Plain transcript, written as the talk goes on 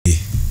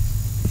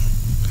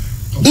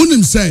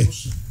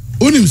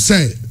Unim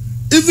say,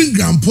 even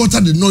Graham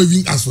Potter did not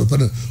even ask for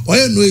penalty. Or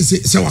you know,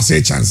 say was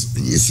a chance.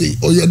 You see,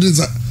 or you didn't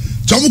say.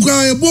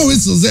 Chamuka, boy,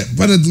 whistle that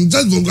penalty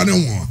just don't go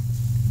on.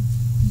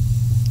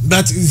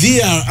 But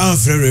VR and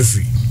fair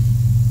referee.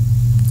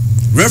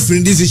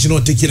 Referee decision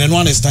not taken and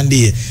one stand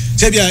there.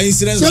 Sebia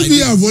incidents like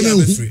this.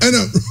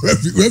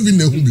 Referee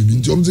no be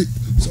in terms of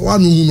so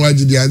one who know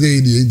the other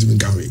the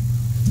carry.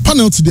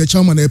 Penalty the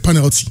chairman a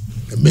penalty.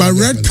 But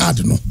red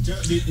card no.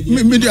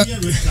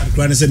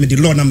 The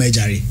law na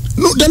majari.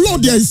 No, the law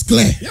there is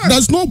clear. Yeah.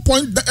 There's no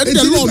point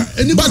the law.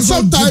 But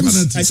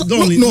sometimes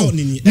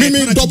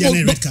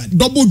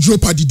double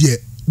jeopardy there.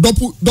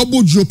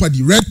 Double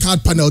jeopardy, red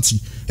card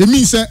penalty. It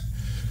means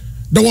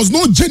there was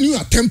no genuine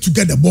attempt to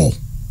get the ball.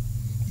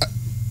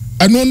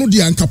 I don't know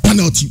the anchor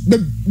penalty.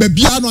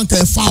 Maybe I don't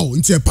a foul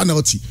into a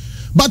penalty.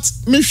 But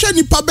me share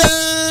ni pabe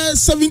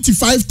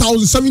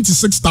 75,000,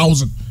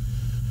 76,000.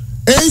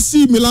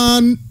 AC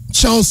Milan,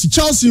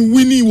 Chelsea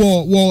winning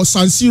war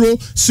San Siro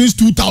since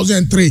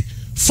 2003.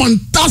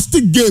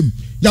 Fantastic game.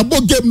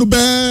 Yabo game no be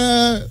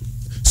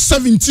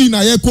 17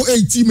 I echo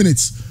 80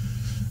 minutes.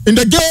 In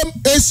the game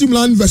AC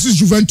Milan versus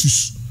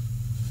Juventus.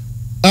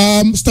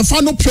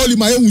 Stefano Pioli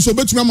my so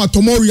between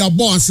Tomori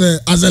abo as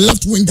a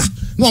left winger.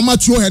 No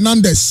Matteo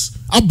Hernandez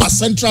Abba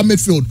central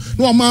midfield.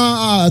 No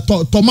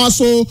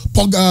Tommaso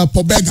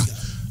Pobega.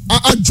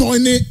 I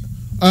join it.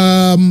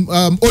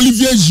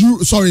 Olivier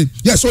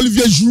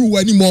Giroud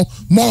anymore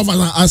more of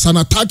as an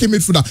attacking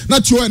midfielder.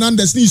 Not Theo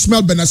Hernandez ni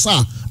Ismail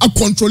Bennacer a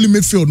controlling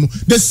midfield. No.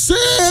 The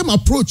same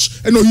approach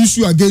and no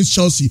issue against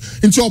Chelsea.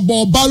 Into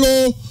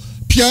Balo,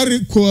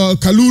 Pierre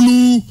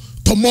Kalulu,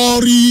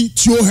 Tomori,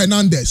 Theo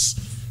Hernandez.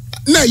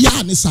 Na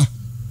ya nisa.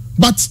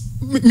 But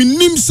me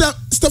name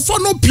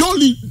Stefano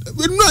Pioli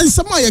no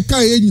sama ye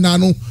kai nyina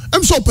no.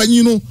 I'm so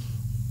panino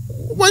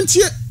went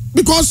here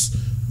because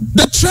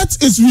the threat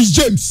is Reece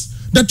James.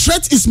 The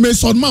threat is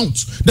Mason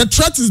Mount. The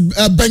threat is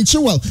Ben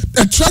Chilwell.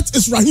 The threat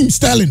is Raheem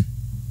Sterling.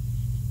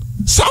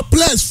 Some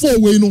players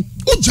forward, you know,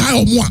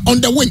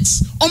 on the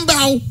wings, on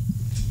bow.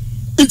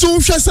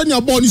 Into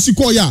senior ball is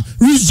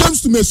Reece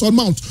James to Mason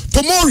Mount.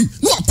 Tomori,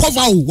 no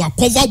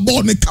cover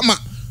ball ne kama.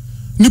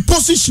 Ni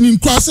position in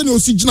class and no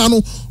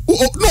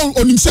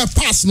on himself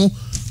pass no.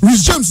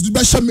 Reece James the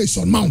best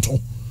Mason Mount.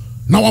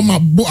 Now I'm a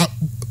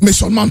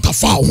Mason Mount a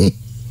foul.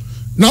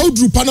 Now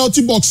drew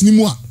penalty box ni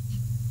moi.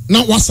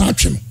 Now what's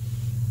happening?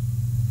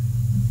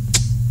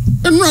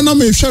 And run a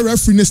me share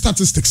referee in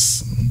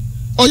statistics.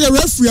 Or your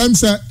referee I'm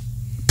say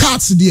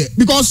cards there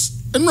because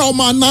and now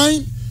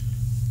nine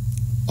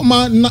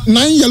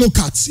yellow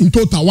cards in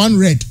total, 1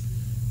 red.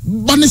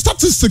 But the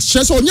statistics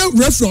says on your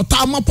referee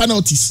otama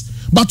penalties,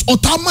 but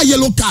otama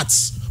yellow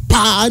cards,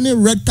 pa any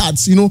red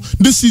cards. You know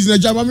this season the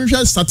German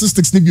share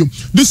statistics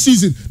this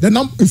season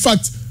in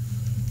fact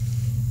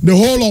the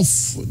whole of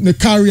the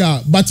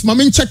career. But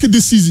mamin check it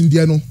this season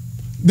there no.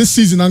 This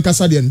season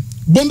Ankasadian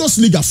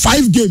Bundesliga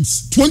 5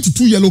 games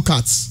 22 yellow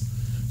cards.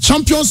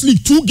 Champions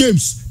League 2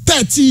 games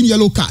 13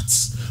 yellow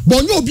cards.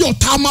 But you be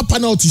otama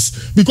penalties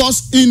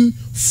because in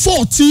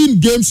 14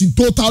 games in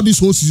total this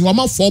whole season,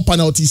 4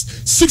 penalties,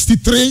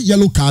 63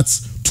 yellow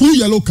cards, 2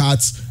 yellow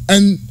cards,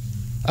 and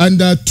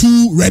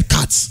 2 red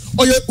cards.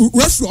 Or you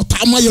referee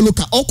otama yellow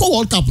card. Oko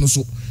World Cup no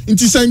so.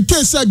 It is in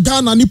case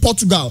Ghana ni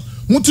Portugal.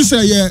 Mutu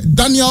say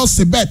Daniel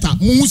Sebeta,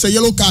 mumu say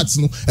yellow cards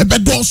no. Ebe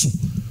dosu.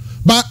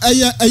 But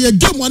a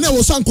game one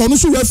was some corner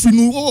referee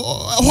no.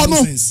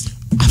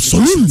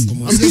 Absolutely.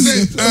 I'm just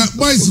saying,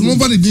 boys,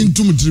 nobody didn't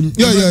too much.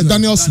 Yeah,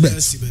 Daniel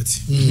Sibet.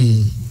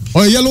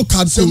 Or a yellow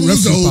card for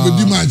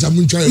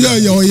referee.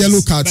 Yeah, or a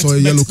yellow card or a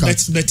yellow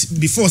card. But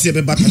before say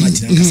about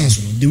penalty,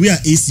 the way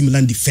AC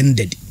Milan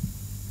defended,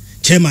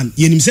 chairman,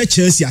 you say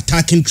Chelsea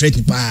attacking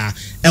trade by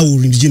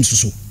Reece James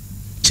so.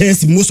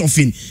 Chelsea most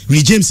often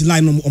Reece James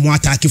line on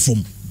attacking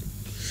from.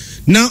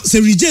 Now,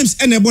 say Reece James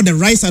enable the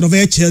right side of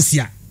Chelsea.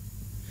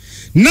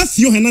 Now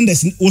Theo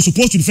Hernandez was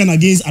supposed to defend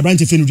against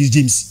Abrante Reece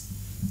James.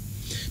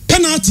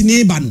 Penalty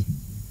neighbor,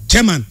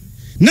 chairman.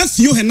 Now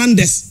Theo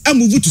Hernandez I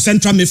move to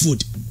central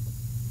midfield.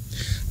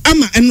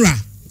 Ama Enra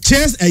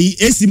chairs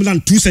AC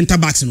Milan 2 center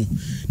backs no.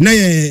 Na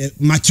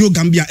Matteo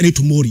Gambia and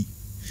Tomori.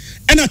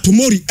 And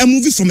Tomori I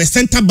move from a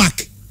center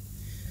back.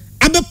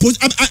 Abe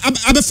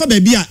fa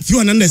baby Theo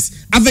Hernandez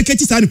advocate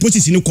side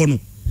position in corner.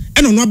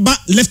 And on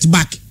left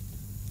back.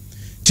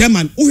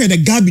 Chairman, who had the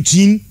gap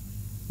between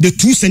the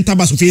 2 center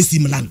backs of AC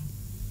Milan?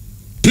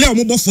 Player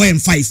mobile 4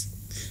 and 5.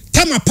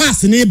 Time a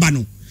pass in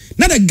Ebano.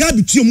 Now the gap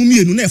between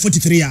Mumi and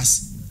 43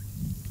 years.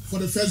 For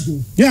the first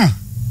goal. Yeah.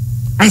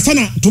 And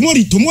Sana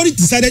Tomori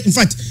decided, in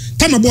fact,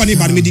 time about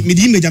Ebano made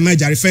the image of my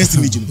first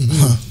image.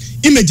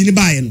 Image in the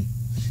Bayern.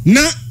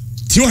 Now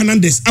Theo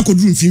Hernandez, I could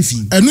do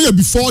Finfi. And no,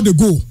 before the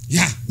goal.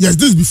 Yeah. Yes,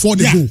 this is before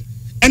the goal.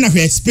 And I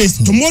had space.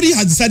 Tomori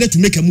has decided to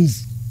make a move.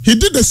 He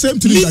did the same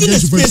thing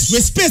against Juventus.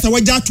 With space, I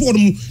was just told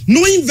him,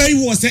 knowing very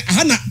well, say,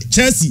 Hana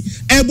Chelsea,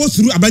 able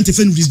through Abrante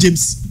Reece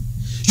James.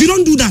 You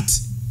don't do that.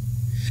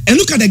 And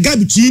look at the gap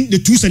between the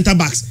 2 center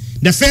backs.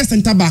 the first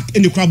centre back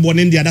in the crowd born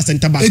in the other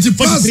centre back.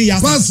 43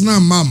 years. Pass now,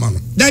 mama.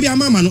 That be a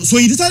mama. So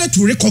he decided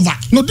to recover.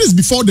 No, this is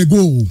before they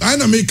go. I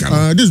know make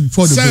this is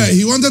before they go. Sir,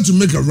 he wanted to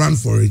make a run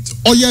for it.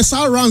 Oh yes,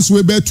 our runs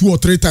were better 2 or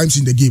 3 times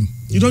in the game.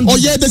 You don't. Oh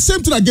yeah, the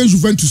same thing against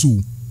Juventus.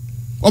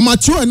 Or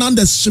Matteo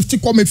Hernandez shifting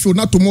come midfield,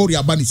 not tomorrow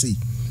Abani say.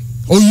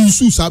 Or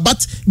Yususa,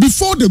 but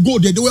before they go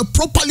there, they were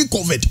properly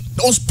covered.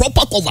 There was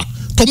proper cover.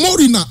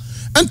 Tomorrow na,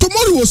 and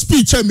tomorrow was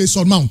speech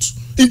Mason Mount.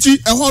 Inti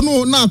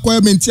no na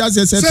acquirement as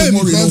I said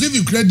tomorrow. Because if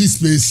you create this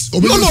space,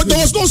 no, there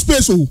was no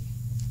space. Oh,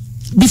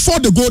 before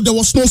the goal there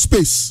was no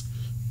space.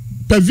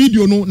 Per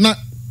video no na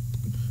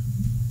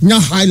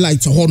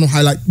highlight or no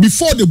highlight.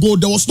 Before the goal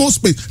there was no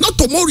space. Not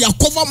tomorrow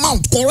cover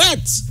Mount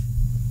correct.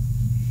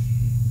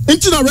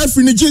 Inti na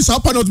referee ni James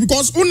Apanot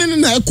because only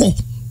na echo.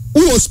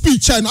 Who was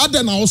speech and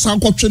other now also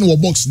question or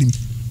box him.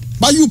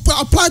 But you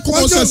apply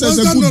common sense as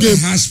a good game.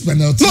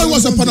 Penalty? No, it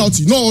was a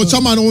penalty. No,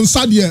 Chairman on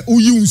Sadia, who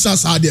you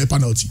Sadia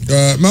penalty.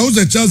 My own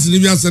Chelsea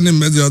Livia sending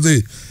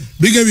message.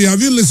 Big Heavy, have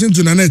you listened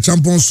to Nane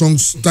Champion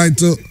songs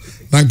title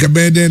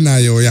Nankabede na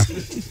Yoya?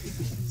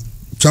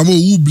 Chamo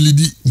who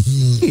bleedy.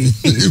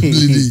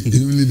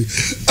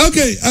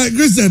 Okay,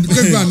 Christian,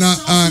 quick one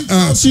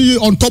now. See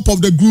on top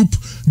of the group,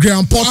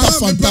 Graham Potter,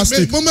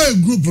 fantastic.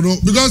 Group,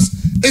 because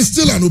it's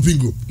still an open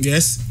group.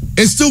 Yes.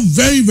 It's still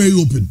very, very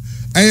open.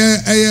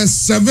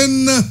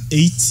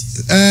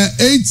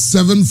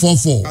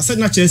 7-8-7-4-4. I said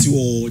not Chelsea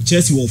or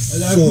 4.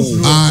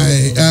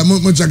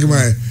 I'm checking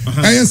my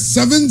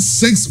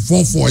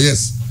 7-6-4-4.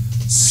 Yes,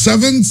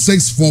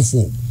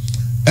 7-6-4-4.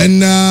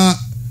 And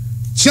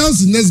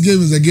Chelsea next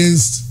game is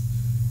against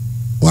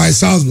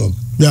Salzburg.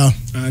 Yeah.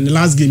 And the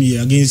last game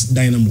here against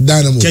Dynamo.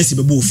 Chelsea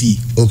be both fee.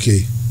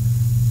 Okay.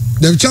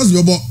 The Chelsea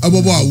be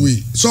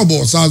away. So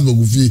about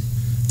Salzburg fee.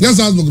 Yes,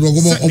 Salzburg.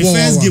 The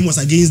first game was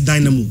against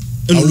Dynamo.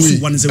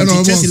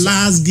 Chelsea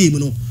last game,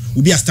 will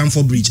be at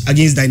Stamford Bridge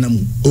against Dynamo.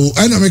 Oh,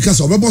 I know make us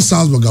about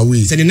Salzburg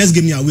away. So the next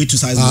game you away to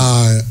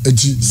Salzburg.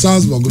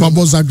 Salzburg.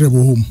 About Zagreb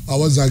home. I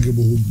was Zagreb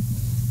home.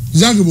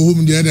 Zagreb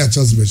home the other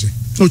Chelsea match.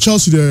 No,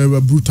 Chelsea they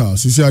were brutal. You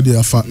see how they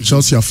are fat.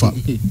 Chelsea are fat.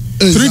 3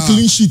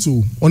 clean sheets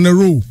on a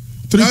row.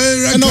 But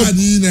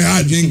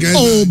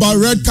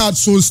red card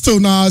so still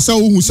now. So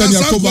who said you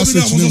cover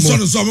such Olivier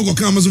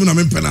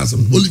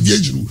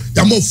Giroud.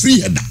 You more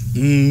free header.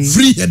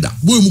 Free header.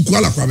 Boy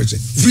mukwala kwa beche.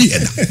 Free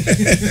header.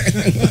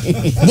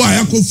 Boy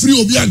yako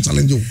free obi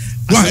challenge.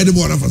 Why header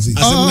boy na fasi.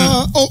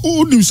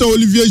 Nim say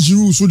Olivier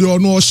Giroud so they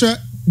no share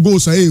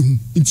goals ahead.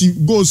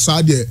 It goes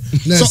sad there.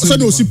 So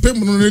they see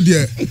payment on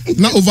there.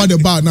 Not over the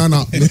bar na.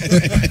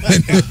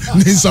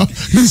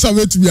 Nisa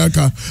wait to be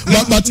aka.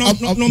 But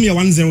no me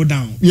 1-0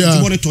 down. Yeah.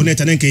 You want to turn it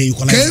and then can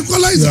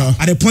equalize.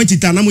 At the point in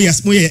time, I'm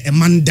a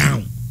man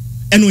down.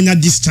 And when you're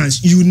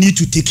distance, you need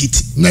to take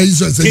it. Now you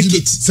take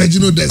it.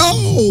 Sergio Dest.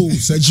 Oh,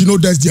 Sergio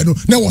Dest.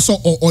 Now was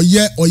or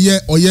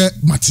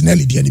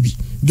Martinelli the enemy.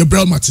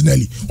 Gabriel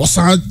Martinelli was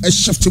a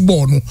shift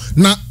ball no.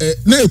 Na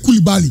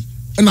Koulibaly.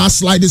 And I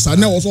slide this. I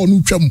never saw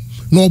no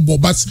ball,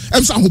 but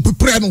I'm saying who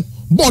prepare no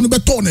ball no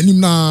better on him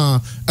na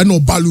and no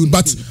balloon.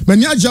 But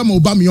when you jam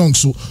Aubameyang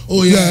so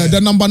the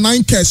number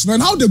 9 case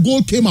and how the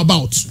goal came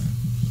about.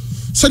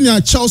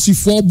 Senior Chelsea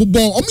for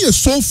ball. I mean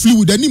so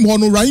fluid. Any more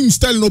no Raheem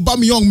Sterling,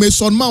 Aubameyang,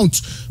 Mason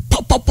Mount.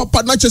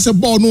 Papa, not just a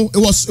ball. No,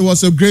 it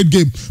was a great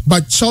game.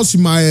 But Chelsea,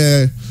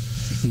 my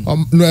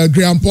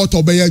Graham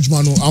Potter,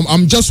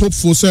 I'm just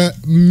hopeful. Sir,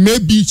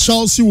 maybe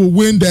Chelsea will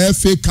win the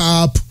FA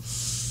Cup.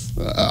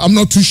 I'm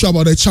not too sure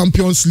about the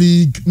Champions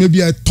League.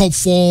 Maybe a top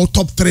 4,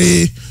 top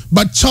 3.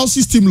 But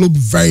Chelsea's team look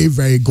very,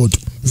 very good.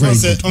 Very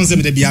good. On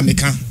the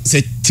Biameka,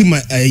 say team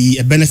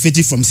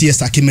benefited from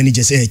CSK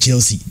managers at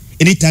Chelsea.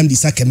 Anytime they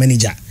sack a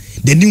manager,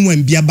 the new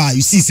one Biaba,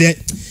 you see, say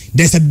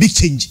there's a big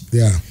change.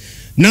 Yeah.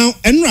 Now,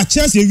 and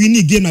Chelsea win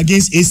a game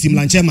against AC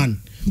Milan,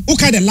 chairman.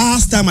 Okay, the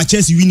last time a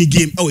Chelsea win a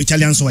game,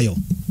 Italian soil.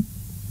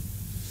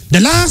 The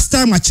last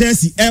time a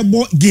Chelsea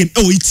airborne game,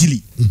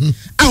 Italy.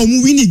 Our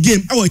winning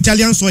game,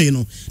 Italian soil,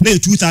 no,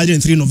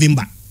 2003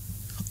 November.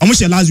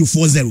 Almost allows you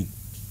 4-0.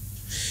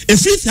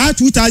 If it had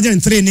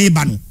 2003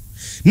 neighbor, no,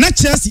 not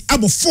Chelsea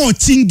about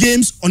 14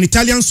 games on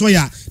Italian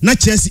soil, not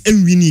Chelsea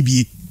and winning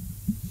be.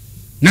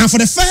 Now, for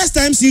the first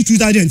time since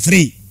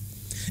 2003,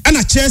 and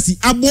a Chelsea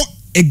about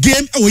a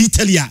game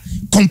Italy,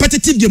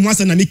 competitive game once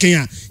and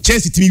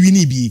Chelsea to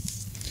winning be.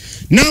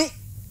 Now,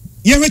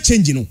 you're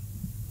changing.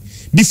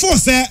 Before,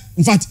 sir,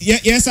 in fact,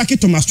 yes, I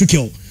Thomas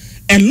Tuchel.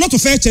 And a lot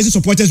of Chelsea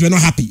supporters were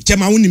not happy.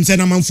 Chairman Unim said,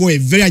 I'm for a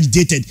very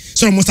agitated.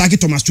 So almost like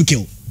Thomas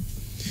Tuchel.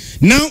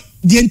 Now,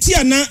 the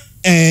entire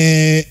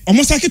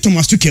almost like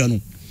Thomas Tuchel. No.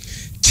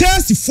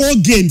 Chelsea 4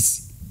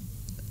 games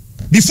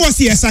before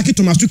CSK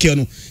Thomas Tuchel.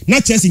 No.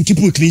 Not Chelsea in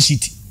keeping a clean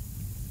sheet.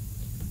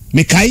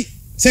 Mekai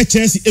said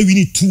Chelsea we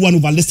need 2-1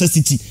 over Leicester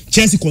City.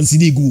 Chelsea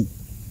conceded goal.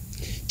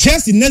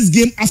 Chelsea next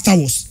game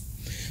afterwards.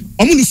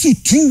 Omunusu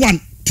 2-1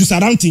 to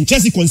Southampton.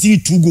 Chelsea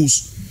conceded 2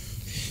 goals.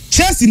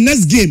 Chelsea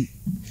next game.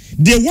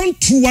 They won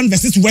 2-1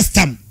 versus West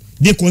Ham.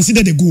 They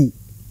considered a goal.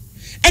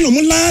 And on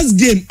the last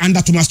game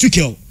under Thomas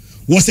Tuchel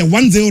was a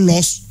 1-0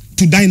 loss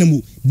to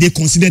Dynamo. They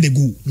considered a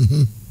goal.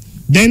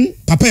 Then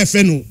Papa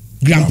Efreno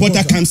Graham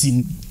Potter comes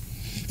in.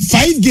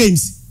 5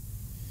 games,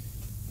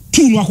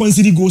 2 no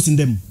consider goals in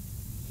them.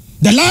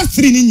 The last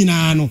 3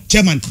 no,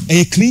 chairman,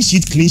 a clean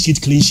sheet.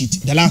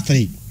 The last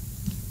 3.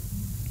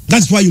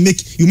 That's why you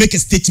make a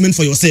statement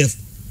for yourself.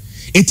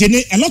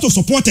 A lot of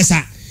supporters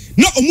are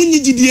not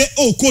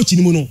coach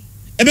ni no.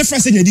 Ebe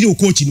first say you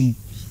coach ni.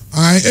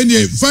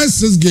 Anyway, first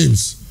 6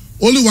 games,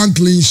 only 1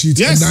 clean sheet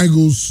and 9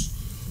 goals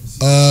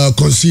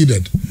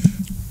conceded.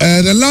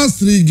 The last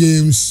 3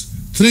 games,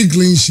 3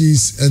 clean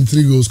sheets and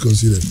 3 goals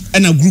conceded.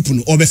 And a group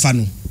no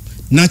Obefano.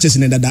 Now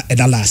Chelsea at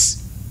the last.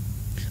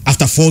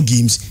 After 4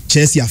 games,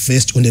 Chelsea are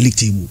first on the league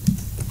table.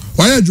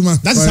 Why Juma?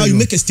 That's how you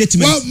make a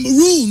statement. Well,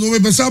 rule no,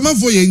 but I'm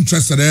for you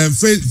interested.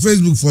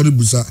 Facebook for the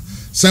busa.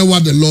 Say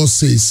what the law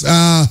says.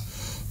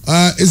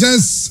 It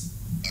says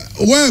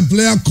where a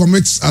player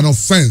commits an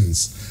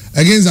offense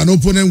against an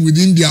opponent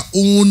within their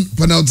own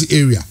penalty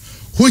area,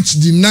 which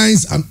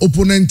denies an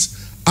opponent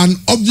an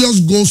obvious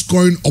goal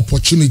scoring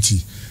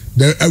opportunity,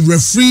 the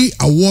referee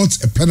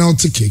awards a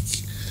penalty kick.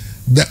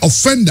 The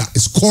offender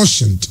is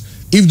cautioned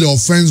if the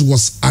offense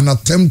was an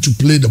attempt to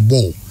play the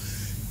ball.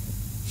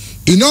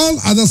 In all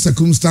other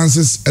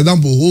circumstances,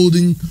 example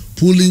holding,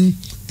 pulling,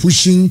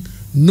 pushing,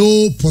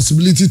 no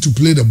possibility to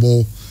play the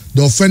ball,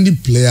 the offending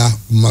player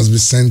must be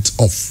sent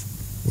off.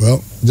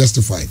 Well,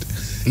 justified.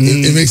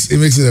 It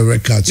makes it a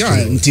red card. Yeah,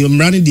 until I'm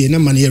running the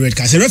money red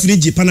card. The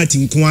referee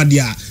penalty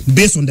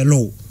based on the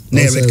law.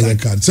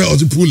 Red card. So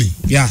was pulling.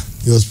 Yeah,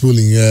 he was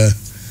pulling. Yeah,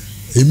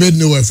 he made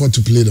no effort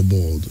to play the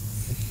ball.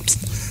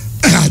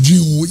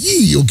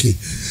 Okay.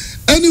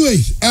 Anyway,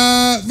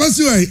 what's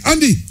your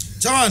Andy?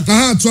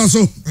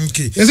 So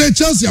okay. They say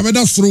Chelsea have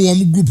better throw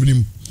one group in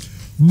him,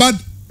 but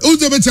who's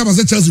the better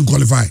say Chelsea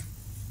qualify?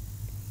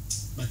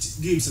 But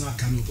games not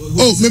coming.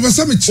 Oh, maybe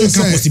some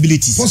Chelsea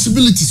possibilities.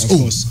 Possibilities. Of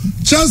course.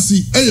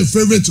 Chelsea are your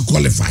favorite to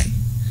qualify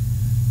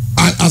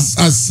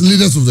as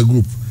leaders of the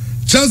group.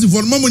 Chelsea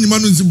for mama ni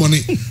manu nsi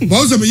boni. But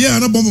also me yeah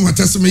na bomb my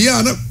test me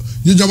yeah na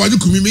you jawaju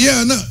kumi me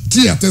yeah na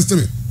tia test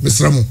me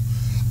Mr.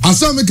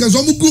 Asa me can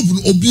some group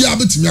obi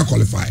abetimi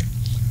qualify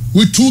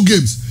with 2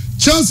 games.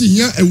 Chelsea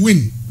here a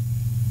win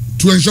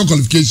to ensure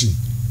qualification.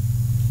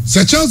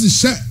 So Chelsea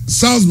share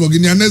Salzburg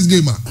in their next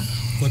game.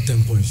 Got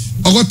 10 points.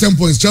 I got 10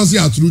 points. Chelsea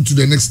are through to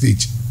the next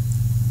stage.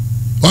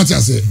 What I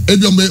say? I'm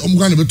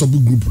going to be top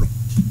group.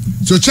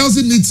 So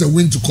Chelsea needs a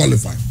win to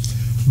qualify.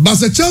 But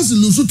the Chelsea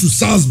lose to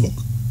Salzburg.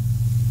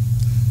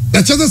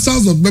 The Chelsea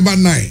Salzburg beba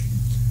 9.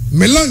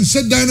 Milan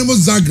shed Dynamo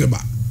Zagreb.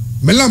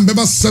 Milan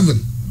beba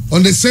 7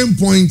 on the same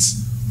points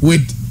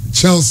with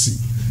Chelsea.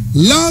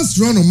 Last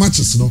round of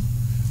matches, no.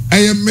 I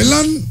am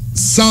Milan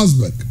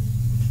Salzburg.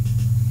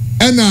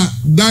 And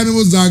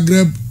Dynamo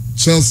Zagreb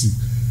Chelsea.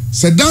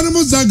 So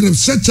Dynamo Zagreb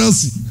shed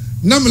Chelsea.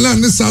 Now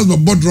Milan and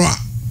Salzburg both draw.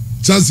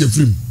 Chelsea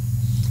free.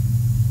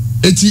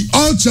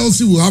 All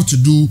Chelsea will have to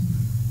do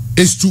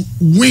is to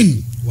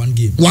win 1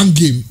 game. 1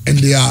 game, and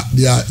they are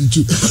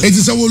into. It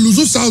is a will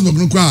lose Salzburg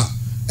no cry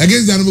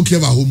against Dynamo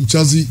Kiev at home.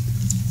 Chelsea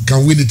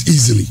can win it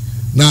easily.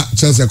 Now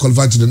Chelsea are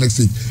qualified to the next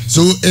stage.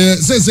 So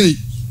say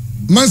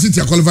Man City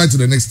are qualified to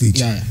the next stage.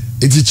 Yeah.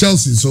 It is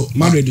Chelsea. So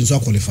Madrid is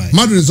not qualified.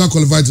 Madrid is not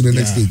qualified to the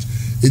next stage.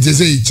 It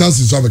is a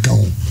Chelsea so have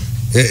home.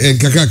 And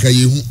Kakaka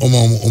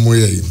omo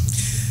ye.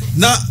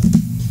 Now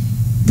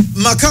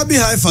Maccabi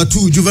Haifa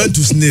 2,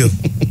 Juventus 0.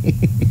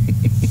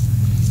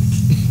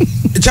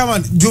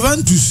 Chairman,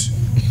 Juventus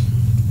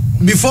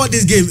before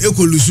this game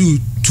Eko Lusu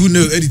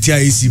 2-0 at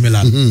AC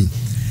Milan.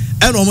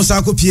 And almost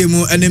Ako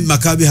PMO and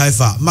Maccabi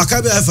Haifa.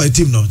 Maccabi Haifa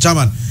team no,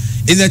 Chairman.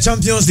 In the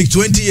Champions League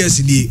 20 years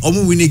in the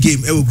winning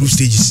game ever group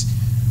stages.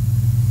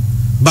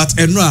 But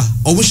Enra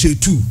almost share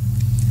 2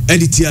 at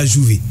the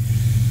Juve.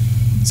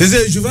 So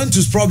the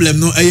Juventus problem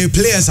no a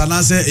players and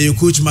answer a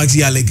coach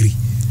Maxi Allegri.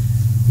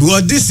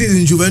 Because this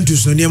season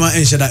Juventus no Nema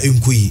Enshada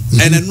Nkui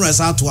and Enra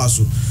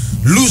Satuaso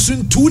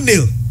losing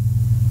 2-0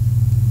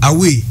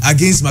 away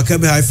against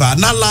Maccabi Haifa.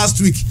 Not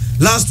last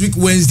week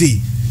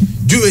Wednesday,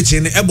 Juve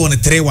chen ebon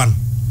 3-1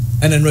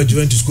 and then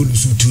Juventus could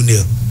lose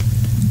 2-0.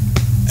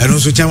 And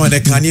also Chama de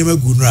Kanyema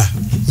Gunra.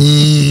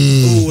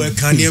 Oh,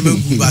 Kanyema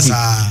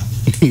Gubasa.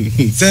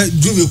 Say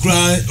Juve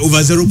cry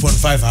over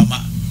 0.5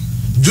 ama.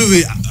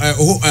 Juve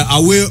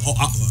away or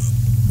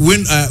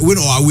win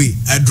or away,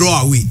 a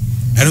draw away.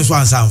 And also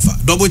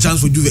Ansanfa. Double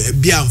chance for Juve,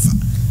 Bianfa.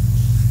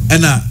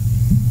 And a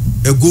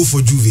goal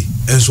for Juve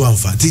and so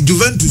Anfa.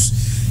 Juventus.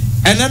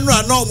 And then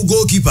run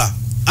goalkeeper.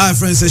 Our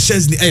friend says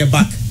Chesney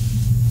back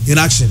in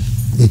action.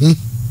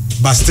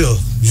 But still,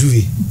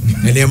 Juve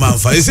and their man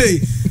for. They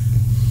say,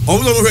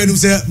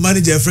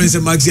 manager friends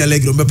and Maxi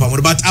Allegri,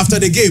 but after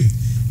the game,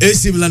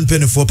 AC Milan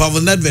penny for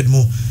Pavel Nedved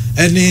more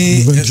and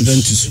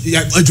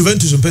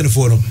Juventus penny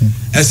for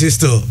as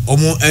still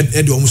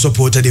almost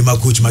supported him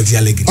coach Maxi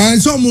Allegri.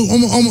 And so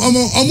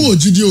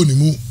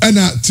Gideon and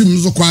a team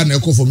so quiet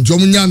from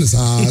Jomunanis.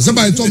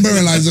 Somebody told me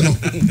realize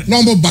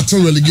number battle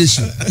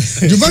relegation.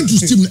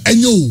 Juventus team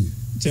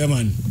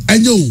Chairman.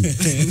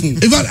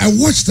 In fact, I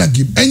watched that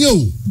game.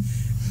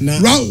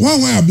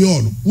 One way I be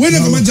on. When the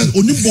Manchester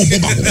only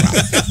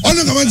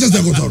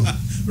Manchester got on.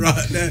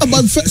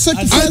 But first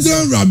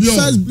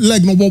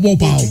leg no ball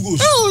power.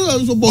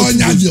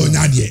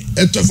 Onyade.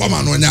 Eto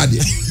fama no onyade.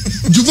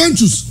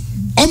 Juventus.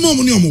 Omo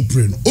mo ni omo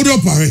pray no. Odo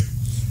pare.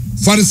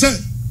 For the say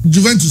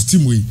Juventus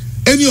team we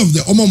any of the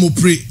omo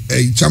pray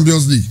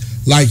Champions League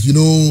like you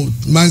know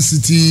Man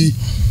City,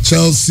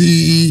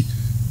 Chelsea,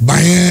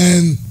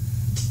 Bayern,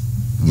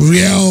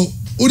 Real,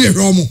 Ode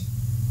Romo.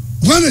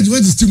 When the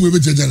Juventus team we be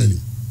generally.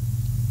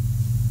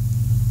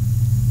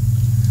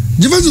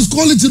 Juventus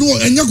quality no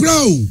enya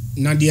kura.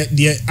 Na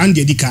de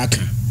ande di kaka.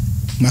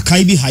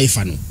 Maccabi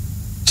Haifa no.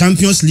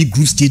 Champions League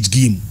group stage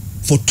game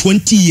for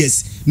 20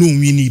 years no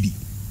win bi.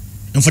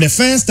 And for the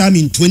first time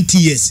in 20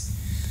 years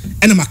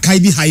and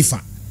Maccabi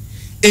Haifa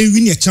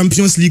win a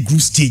Champions League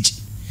group stage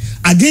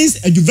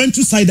against a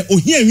Juventus side that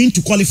here win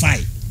to qualify.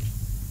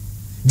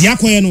 The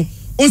akoye no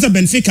once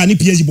Benfica ni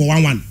PSG bo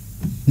 1-1.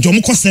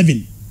 Njomo ko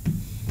 7.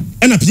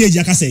 And a PSG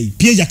aka say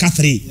PSG aka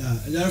 3.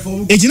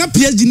 Ejina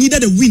PSG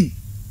needed a win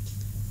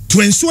to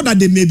ensure that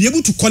they may be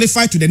able to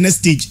qualify to the next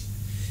stage.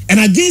 And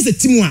against the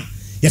team one,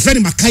 you find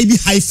Maccabi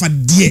Haifa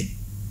there.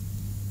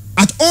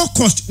 At all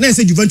cost, now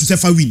say Juventus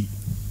have a win.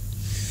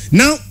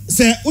 Now,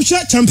 say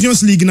Usha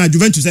Champions League now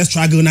Juventus has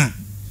struggle now.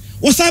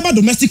 What cyber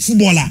domestic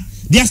footballer,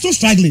 they are still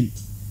struggling.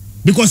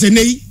 Because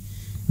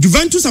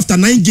Juventus after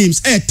 9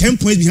 games, 10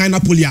 points behind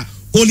Napoli,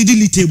 only the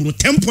league table,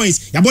 10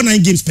 points, you about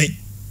 9 games pay.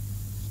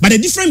 But the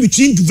difference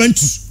between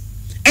Juventus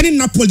and in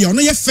Napoli, on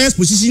your first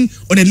position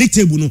on the league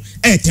table,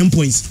 10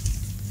 points.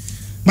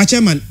 My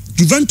chairman,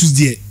 Juventus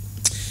there.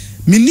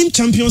 Minim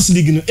Champions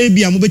League no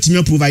ebi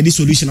amobetimi provide the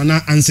solution and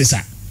answers.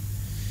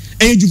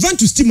 And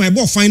Juventus team my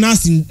ball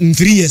finals in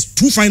 3 years,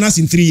 2 finals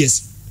in 3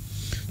 years.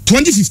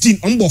 2015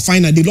 on ball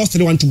final they lost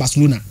 3-1 to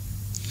Barcelona.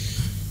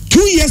 2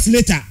 years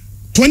later,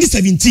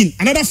 2017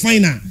 another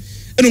final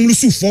and on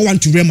lose 4-1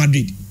 to Real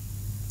Madrid.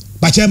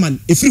 But chairman,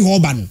 a free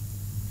hoba no.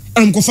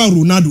 And go find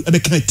Ronaldo e be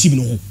kind team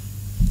no.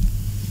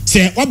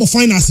 Say what ball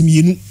finals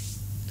mienu.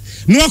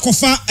 No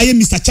akofa aye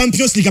Mr.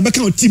 Champions League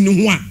abeka o team no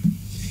ho a.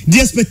 The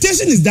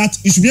expectation is that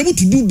you should be able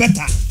to do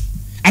better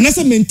and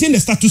also maintain the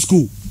status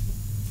quo.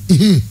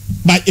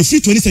 But if you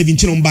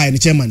 2017 on by the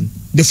chairman,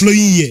 the following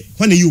year,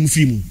 when you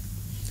free moon,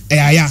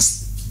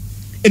 Ayas,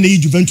 and the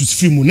Juventus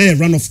free moon, then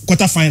run of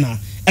quarter final,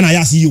 and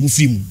Ayas you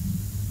free moon.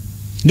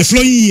 The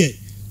following year,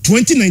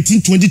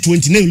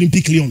 2019-2020,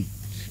 Olympic Lyon,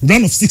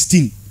 run of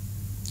 16,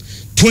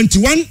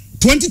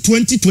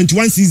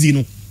 2020-21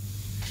 season,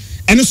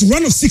 and it's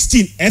run of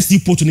 16 FC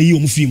Porto na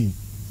you free moon.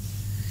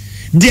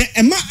 The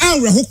Emma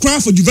Aura who cry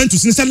for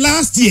Juventus in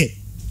last year.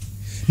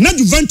 Now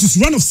Juventus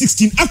run of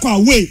 16 aqua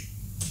away.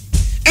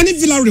 Any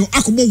Villarreal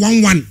akobo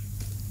 1-1.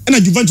 And a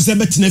Juventus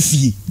ever tina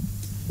fee.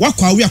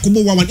 Wakwa away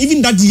akobo 1-1.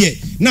 Even that year,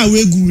 now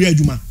we guru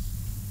Juma.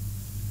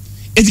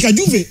 Etika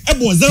Juve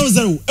ebo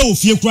 0-0 e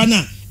fie kura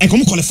na e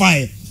come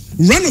qualify.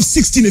 Run of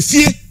 16 a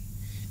fee.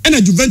 And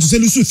a Juventus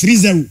lose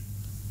 3-0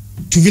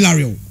 to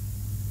Villarreal.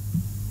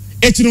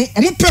 Et you know,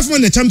 I'm perform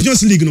in the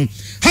Champions League no.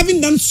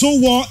 Having done so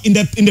well in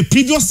the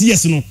previous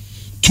years, you know.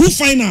 2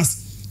 finals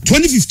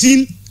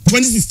 2015,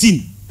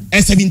 2016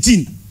 and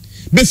 17.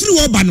 Be free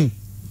wo ba no.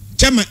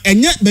 Chama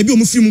enye baby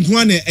omo free mu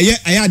ko na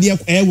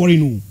eye worry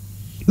no.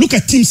 Look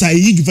at teams like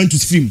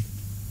Juventus free.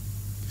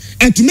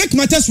 And to make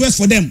matters worse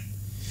for them.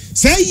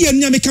 Say year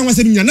nya make kan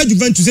say na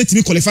Juventus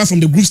to qualify from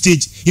the group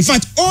stage. In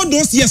fact, all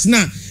those years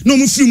now, no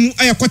omo free mu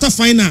eye quarter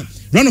final,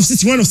 round of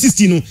 16, round of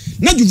 16 no.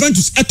 Na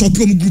Juventus top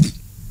omo group.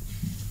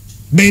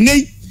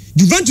 Benay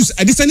Juventus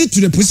are descended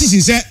to the position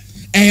say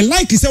and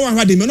likely say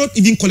they may not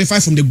even qualify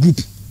from the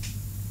group.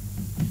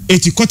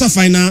 80 quarter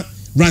final,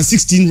 round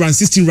 16,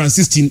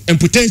 and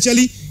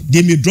potentially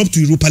they may drop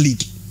to Europa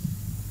League.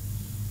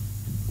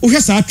 Oh,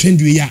 here's our trend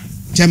we are.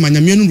 Chairman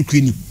Yamiano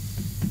Ukraine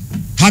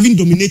having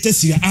dominated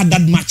Syria at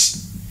that match.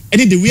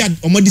 And the way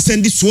are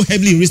descended so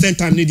heavily in recent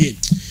time.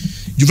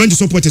 Juventus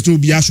supporters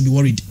should be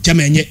worried.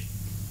 Chairman,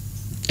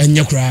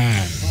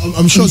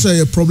 I'm sure it's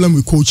a problem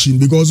with coaching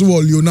because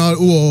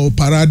Leonardo or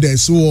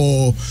Paredes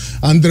or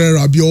Andre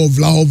Rabiot,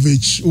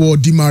 Vlahovic or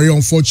Di Maria,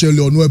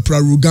 unfortunately, or Noe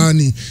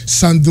Prarugani,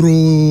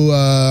 Sandro,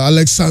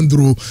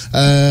 Alexandro,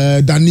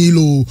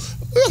 Danilo.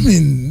 I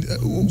mean,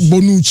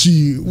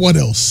 Bonucci. What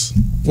else?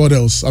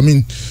 I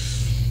mean,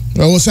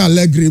 I was saying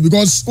Allegri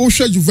because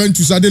Osha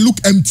Juventus they look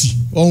empty.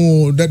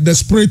 Oh, the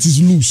spirit is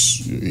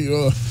loose.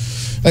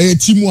 A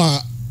team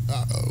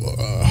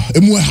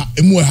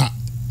Emueha.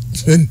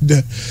 And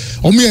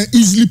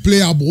easily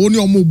playable, only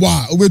on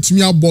mobile, over to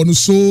me born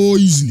so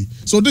easily.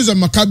 So this is a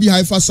Maccabi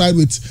Haifa side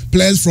with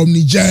players from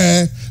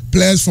Niger,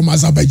 players from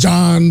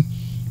Azerbaijan,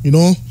 you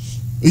know,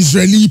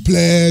 Israeli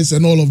players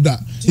and all of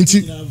that.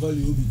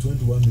 Value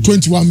will be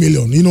 21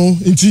 million, you know.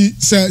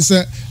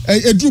 Say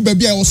a drew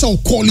baby I was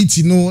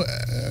quality,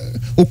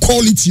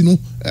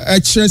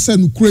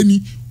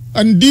 Ukraine,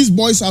 and these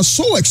boys are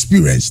so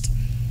experienced.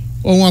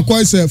 Oh, for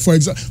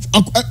example,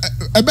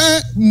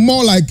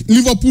 more like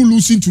Liverpool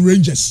losing to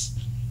Rangers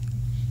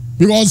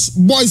because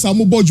boys are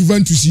more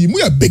Juventus.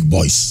 We are big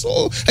boys,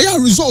 so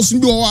results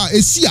in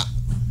Asia.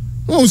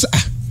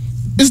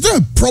 Is there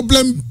a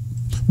problem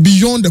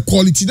beyond the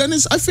quality, then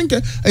it's I think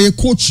a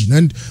coaching.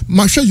 And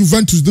Marshall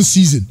Juventus this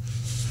season,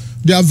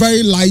 they are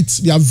very light.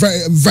 They are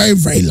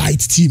very light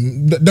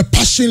team. The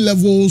passion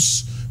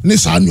levels,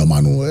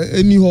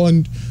 anyhow,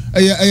 and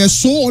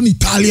so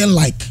un-Italian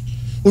like.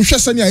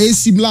 Oshesanya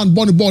AC Milan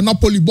born ball,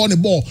 Napoli born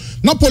ball.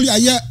 Napoli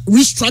are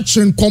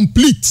restructuring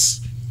complete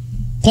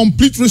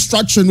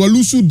restructuring.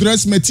 Walusu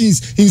dress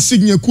Martins,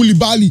 Insigne,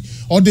 Koulibaly,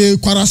 or the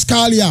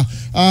Kvaratskhelia,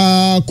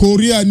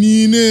 Korea,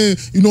 Nine,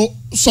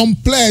 some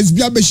players,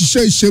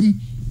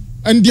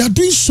 and they are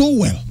doing so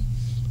well.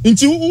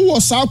 Until who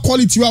was our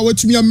quality, we are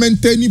to me a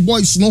maintaining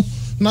boys, no,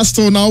 not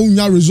still now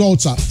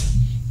results are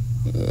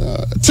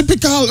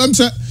typical. I'm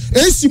saying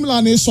AC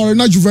Milan is sorry,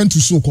 not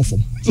Juventus so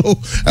conform. So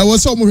I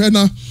was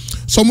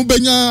some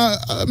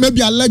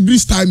maybe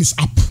Allegri's time is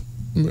up.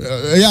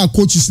 Yeah,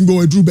 coaches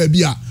go Drew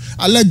baby.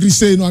 Allegri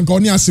say no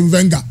Antonio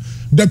Wenger,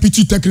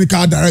 deputy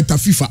technical director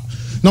FIFA.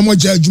 No more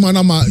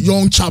Jumanama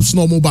young chaps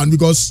no more ban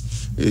because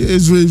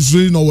it's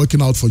really not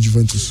working out for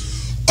Juventus.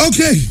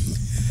 Okay.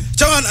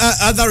 Chairman,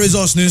 other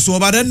results so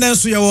but then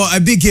so you a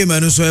big game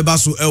and so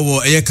basu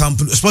a camp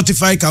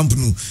Spotify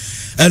company.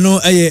 And no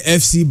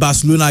FC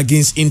Barcelona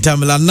against Inter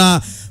Milan.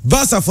 Now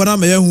Barca for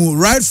them who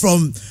right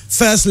from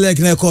first leg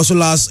na course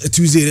last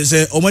Tuesday they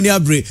say omani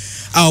abre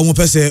omo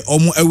pese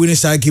omo a winning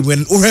side game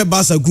when o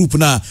Barca group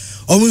na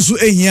omo so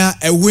ehia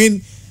a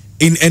win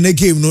in any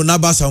game no na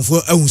Barca for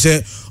ehun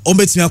say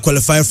omo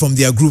qualify from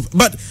their group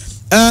but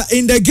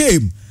in the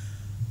game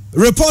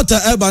reporter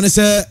Elban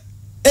say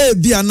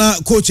bia na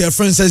coach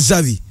Francis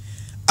Xavi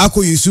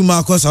ako yusu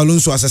Marcos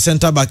Alonso as a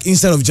center back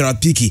instead of Gerard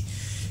Piqué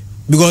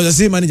because the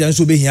same manager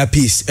so be here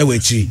peace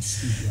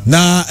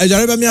now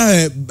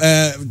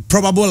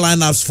probable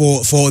lineups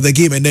for the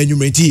game and then you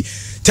may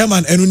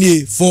Chairman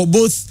Enuni for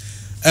both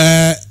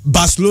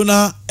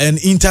Barcelona and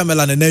Inter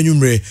Milan and then you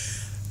may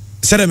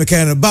said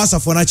McKenna Barca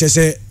for Nache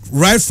say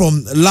right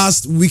from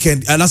last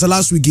weekend and that's the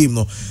last week game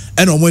no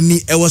and on when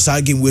it was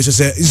a game where so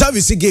say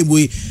Xavi game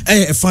we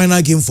a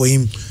final game for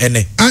him and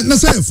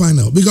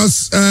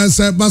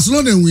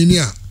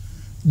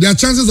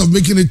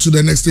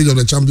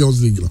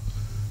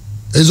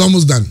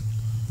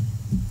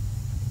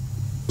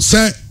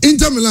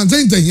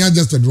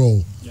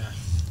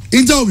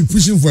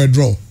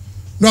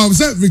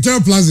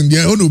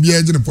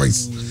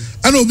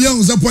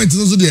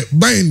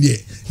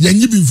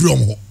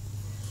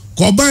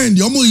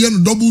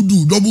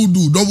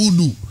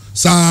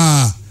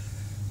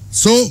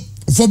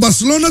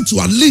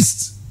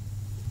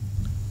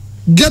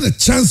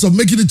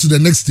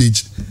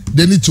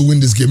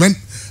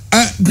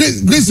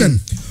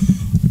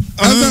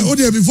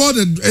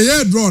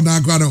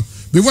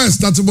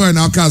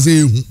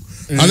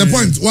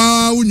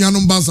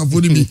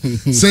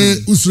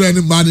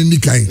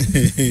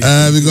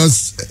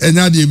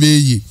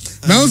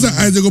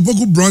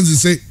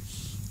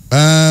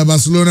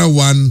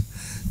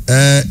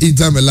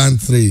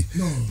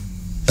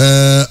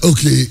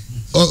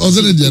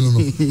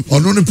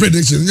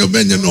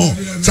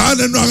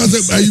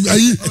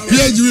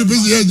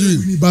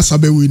Barca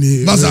be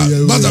winning.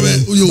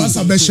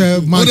 Barca be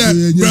share match.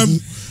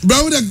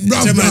 Brown.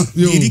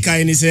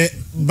 He said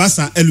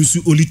Barca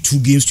elusu only 2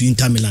 games to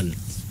Inter Milan.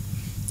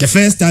 The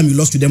first time you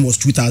lost to them was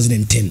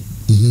 2010.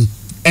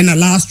 And the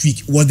last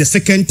week was the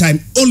second time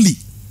only.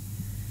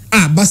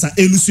 Barca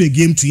elusu a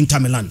game to Inter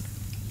Milan.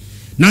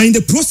 Now in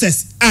the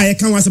process, I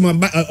can't want some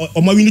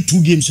winning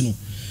 2 games, you know.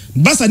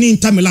 Barca ni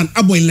Inter Milan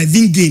abo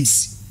 11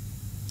 games.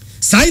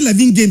 Sa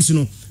 11 games, you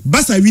know.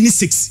 Barca winning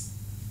 6.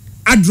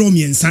 Draw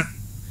miensa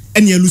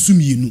and elusu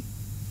mienu.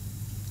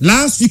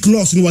 Last week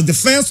loss was the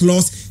first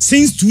loss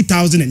since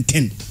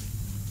 2010.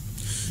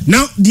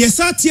 Now, the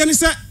Esatian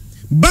is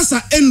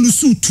Barca and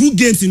Lusu 2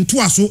 games in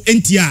Tuaso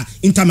NTR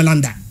Inter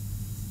Milan.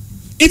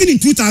 Even in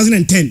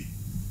 2010,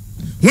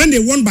 when they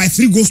won by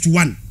 3 goals to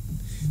 1,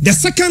 the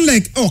second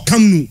leg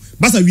Camp Nou,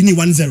 Barca winning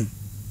 1-0.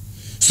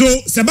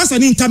 So,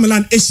 Sebastian Inter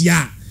Milan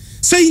Asia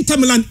say Inter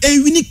Milan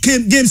winning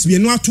games we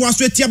know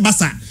Tuaso Etia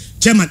Barca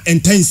Chairman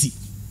Intensi.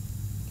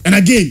 And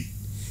again,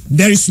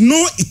 there is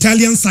no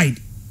Italian side.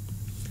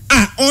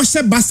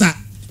 Also Barca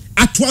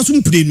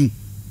atwasum plenu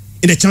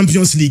in the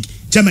Champions League.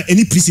 Chairman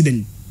any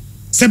precedent.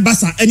 Se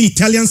Barca any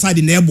Italian side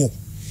in airbo.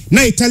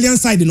 Na Italian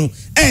side no.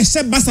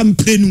 Se Barca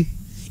plenu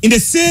in the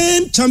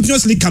same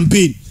Champions League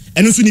campaign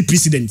and also any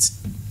precedent.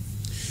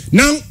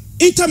 Now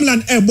Inter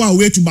Milan airbo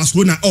away to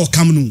Barcelona or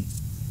Camp Nou.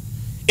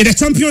 In the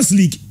Champions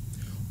League,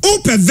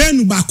 ope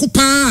venu ba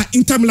kupa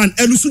Inter Milan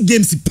elusu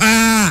games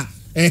pa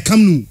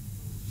Camp Nou.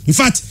 In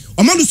fact,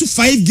 omalusu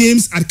 5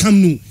 games at Camp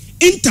Nou.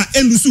 Inter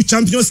and Lusu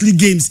Champions League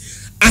games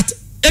at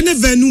any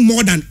venue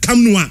more than Camp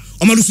Nou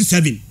Omalusu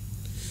 7.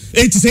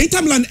 It is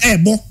Inter Milan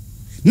airbo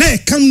na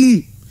Camp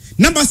Nou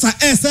na Barca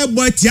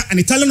airbo tia an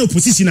Italian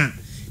opposition.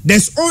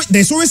 There's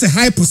always a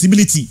high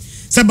possibility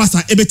say Barca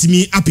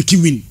ebetimi apiki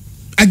win.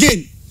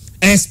 Again,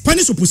 a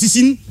Spanish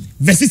opposition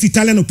versus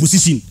Italian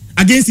opposition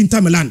against Inter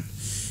Milan.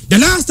 The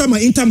last time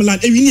Inter Milan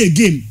win a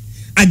game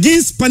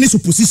against Spanish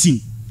opposition,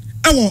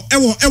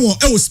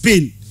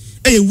 Spain,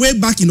 way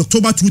back in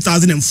October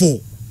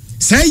 2004.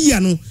 Say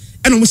no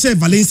and almost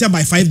Valencia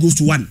by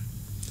 5-1.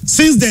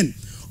 Since then,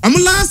 on my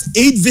last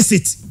 8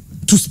 visits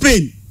to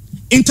Spain,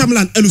 Inter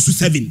Milan elusu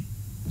 7.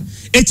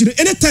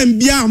 Anytime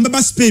Bia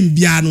remember Spain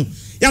Biano,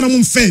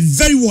 Yanam fare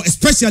very well,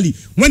 especially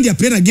when they are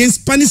playing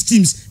against Spanish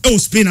teams or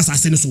Spain as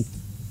Arsenal.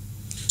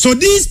 So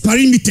these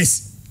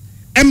perimeters,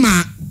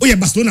 Emma, oya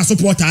Barcelona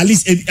supporter at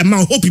least Emma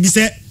hope you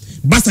say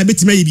Barca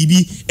bet me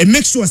BB and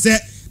make sure say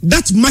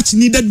that much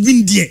needed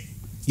win there.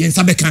 Yen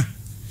Sabeka.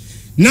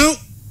 Now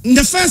in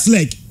the first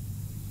leg,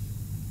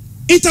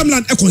 Inter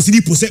Milan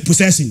consider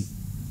possession.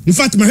 In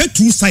fact, my head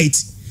 2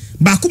 sides.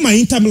 Bakuma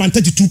Inter Milan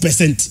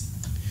 32%.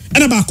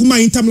 And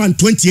Bakuma Inter Milan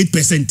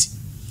 28%.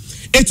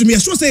 And to me, I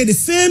should say the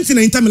same thing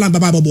in Inter Milan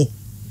Bababo.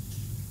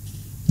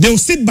 They will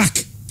sit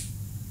back.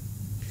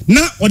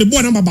 Now or the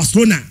board number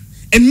Barcelona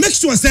and make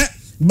sure say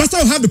Barca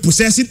will have the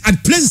possession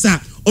at places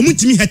are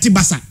Omutimi Heti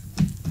Barca.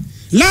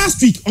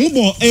 Last week, on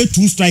board 2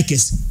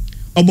 strikers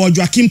about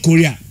Joaquim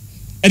Correa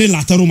and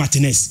Lautaro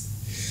Martinez.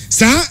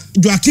 Sir,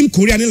 Joaquim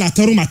Correa and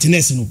Lautaro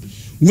Martinez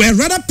were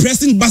rather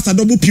pressing Barca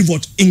double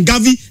pivot in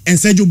Gavi and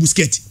Sergio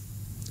Busquets.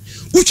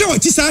 Which are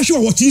what is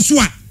actually what in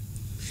Swa.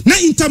 Now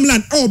Inter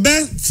Milan,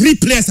 3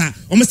 players are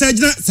almost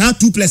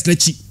 2 players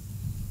lechi.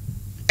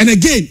 And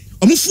again,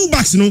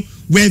 fullbacks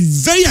were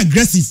very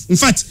aggressive. In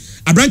fact,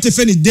 Abraham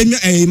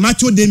Tefendi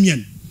Macho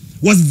Damian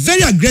was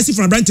very aggressive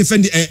from Abraham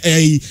Tefendi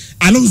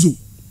Alonso.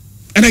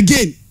 And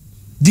again,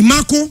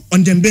 DiMarco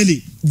on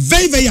Dembele,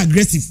 very, very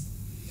aggressive.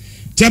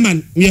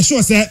 Chairman, we are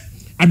sure sir,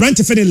 Abraham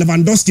Tefendi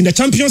Lewandowski in the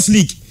Champions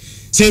League,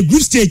 say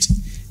group stage,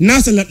 now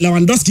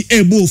Lewandowski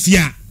able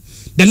fear.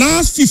 The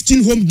last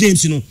 15 home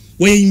games,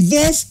 were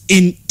involved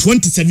in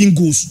 27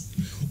 goals.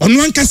 On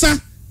one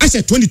casa, I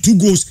said 22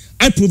 goals.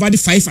 I provided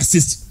 5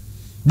 assists.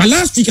 But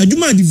last week, I do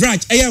my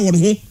Divraj,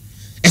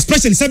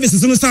 especially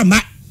services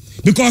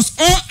because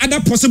all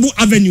other possible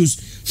avenues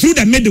through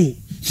the middle,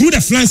 through the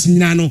flanks,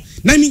 now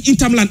mean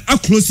Inter Milan are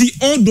closing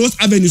all those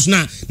avenues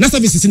now. Now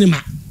services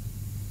cinema.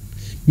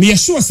 Me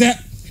assure sir,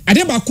 I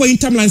never call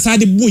Inter Milan side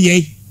the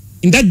boy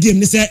in that game.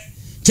 They say,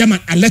 Chairman,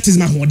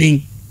 athleticism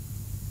holding.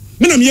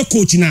 Me am your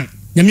coach now.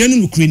 I'm your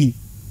Ukrainian.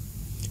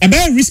 A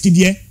very risky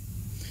there,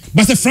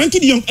 but a Frankie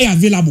de Jong are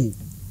available.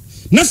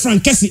 Not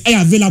Frank Kessie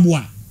are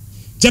available.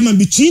 Chairman,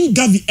 between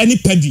Gavi and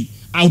Pedri,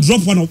 I'll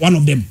drop one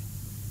of them.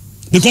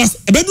 Because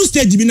a better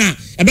stage now,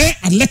 a better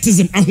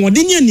athleticism and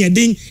Wardinian near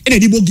ding in a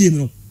debo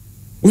game.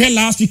 We had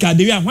last week,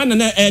 they were one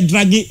and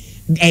draggy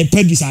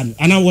Pedri,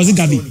 and I was a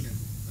Gavi.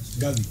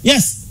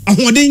 Yes, a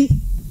Warding.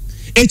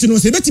 It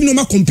was a better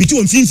no compete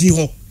on Finfi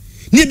Ho.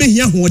 Near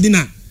here,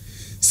 Wardina.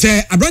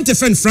 Say, a branch of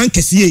friend Frank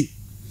Kessie.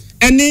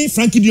 Any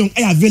Frankie de Jong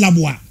are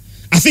available.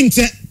 I think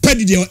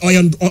Pedri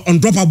or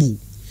undroppable.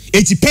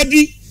 It's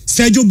Pedri,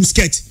 Sergio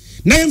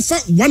Busquets. Now in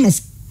fact one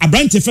of a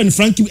branch of friend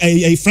Frankie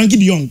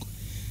de Jong.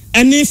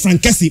 Any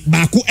Frankesi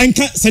Baku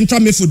anchor central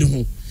midfield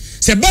home.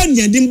 Say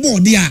Banya didn't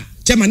board there.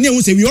 Chairman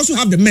say we also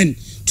have the men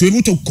to be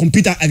able to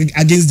compete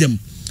against them.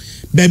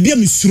 Baby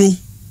Misro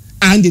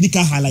and the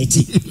Dika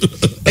highlighting.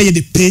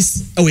 The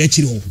pace away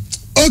home.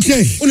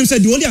 Okay. Only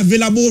said the only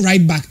available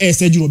right back is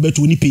Sergio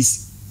Roberto ni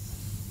pace.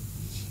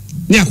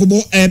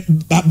 Niakobo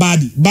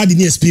badi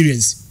ni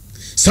experience.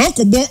 So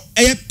Kobo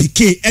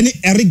PK any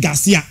Eric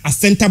Garcia a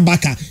center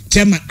backer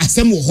chairman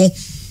assemble ho.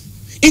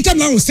 Inter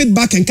Milan will sit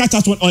back and catch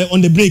us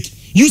on the break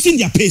using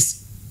their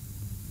pace.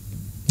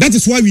 That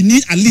is why we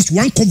need at least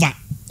one cover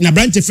in a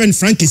branch friend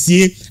Frank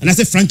Kessie and I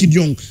say Frankie de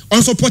Jong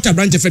on support a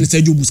branch friend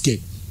Sergio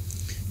Busquets.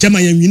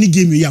 Chairman, you need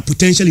game we are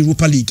potential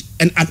Europa League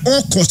and at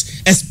all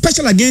costs,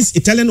 especially against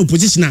Italian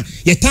opposition.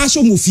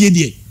 Yetasho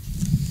Mufie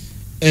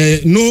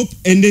no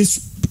and this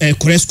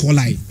correct score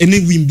line. Any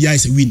win beer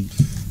is a win.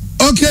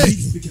 Okay.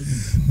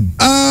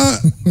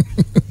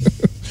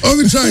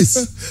 Only choice.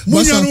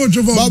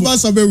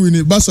 Barca be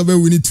winning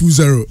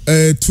 2-0.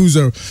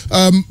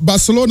 2-0.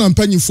 Barcelona and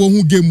Penny for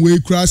who game we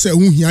crash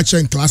who here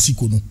chen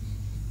classico no.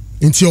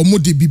 Until omo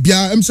de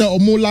bibia em say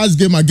omo last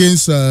game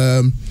against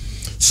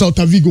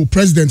Celta Vigo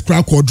President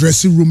Krakow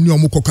dressing room ni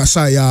omo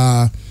kokasa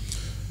ya.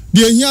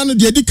 The here no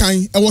the kan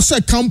e was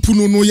say Camp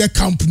Nou no ye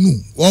Camp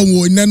Nou.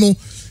 Omo neno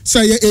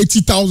say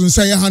 80,000,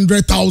 say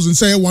 100,000,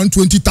 say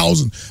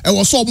 120,000. I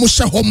was almost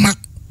shahoma.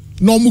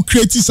 No more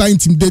creative,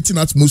 intimidating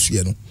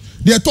atmosphere. No,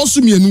 they are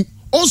tossing me.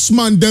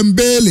 Ousmane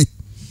Dembele.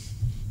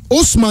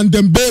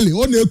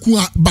 On eku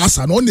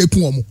Barca, on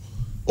eku.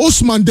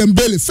 Ousmane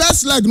Dembele.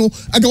 First leg no,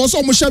 and there was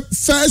almost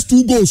first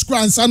 2 goals.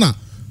 Grand Sana.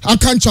 I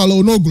can't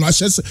chalo no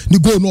glasses. Ni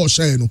go no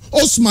share no.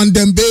 Ousmane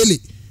Dembele.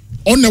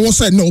 On the was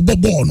said no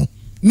bobo no.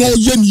 No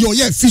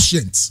you're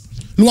efficient.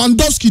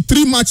 Lewandowski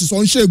 3 matches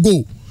on share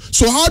go.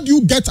 So how do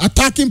you get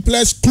attacking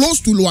players close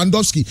to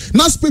Lewandowski?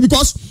 Not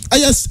because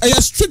I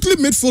strictly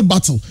midfield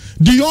battle.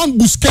 Dion,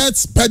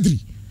 Busquets,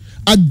 Pedri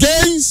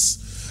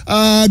against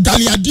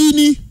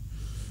Gagliardini,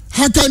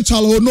 Hakan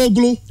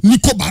Çalhanoğlu,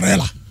 Nico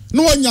Barella.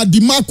 No one ya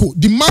DiMarco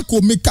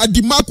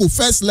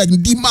first leg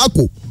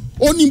DiMarco.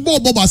 Only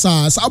Boba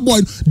sa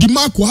boy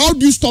DiMarco. How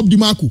do you stop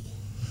DiMarco?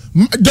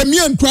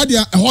 Damian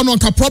Kradia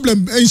a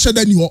problem in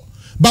Shedeni.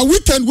 But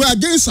weekend we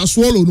against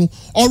Sassuolo no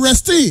or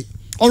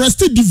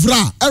Oresti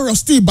Divra,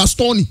 Oresti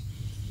Bastoni.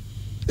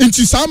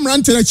 Inti Sam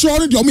Rante, the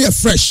children, the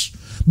fresh.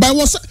 But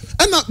was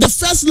and the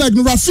first leg,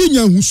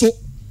 Rafinha, who so.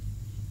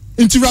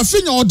 Inti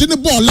Rafinha or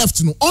didn't ball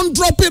left, no, on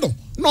drop it,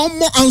 no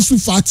more Ansu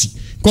Fati.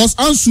 Because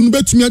Ansu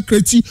Nube to me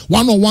create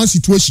 1-on-1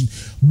 situation.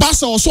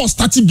 Barca also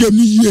started game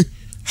here,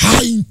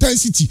 high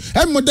intensity.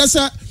 And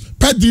Modessa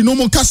Pedri no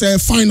more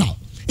final.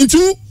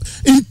 Into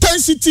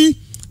intensity,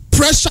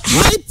 pressure,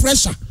 high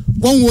pressure.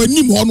 One way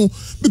ni mono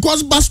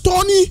because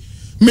Bastoni,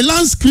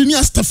 Milan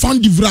Skriniar,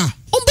 Stefan Divra.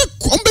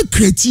 Ombe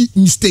create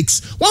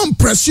mistakes. One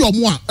pressure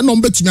more and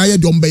ombe tinyaye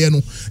di ombe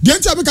yeno. The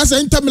entire because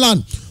Inter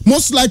Milan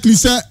most likely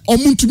say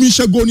omuntumi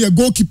shegoni a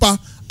goalkeeper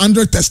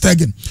Andre ter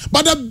Stegen.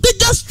 But the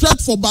biggest threat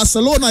for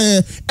Barcelona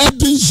is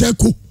Edin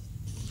Dzeko.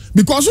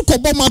 Because you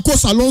could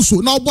Marcos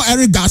Alonso now but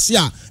Eric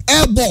Garcia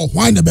air ball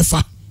why never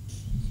fa.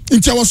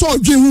 Inter was all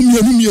game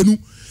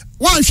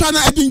one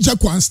shana Edin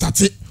Dzeko and start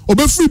it.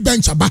 Obe free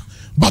bench aba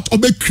but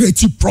obe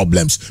creative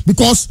problems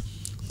because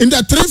in the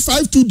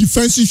 3-5-2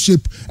 defensive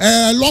shape,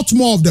 a lot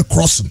more of the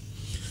crossing.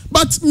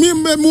 But me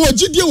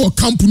ojidie wo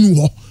Camp Nou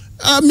ho.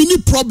 Mini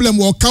problem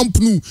wo Camp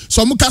Nou.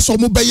 So muka so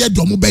mo beye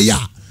do mo beya.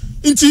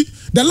 Inti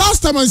the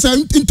last time I said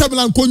Inter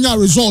Milan Konya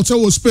results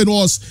was Spain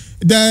was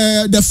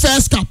the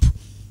first cup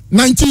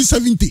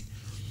 1970.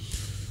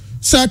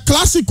 So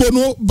Clasico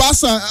no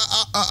Barca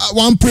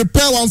one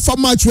prepare one for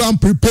match one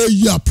prepare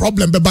year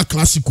problem beba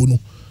Clasico no.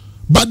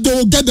 But they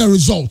will get the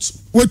results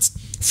with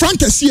Frank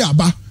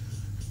Esiaba.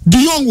 The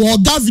young or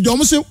David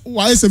almost say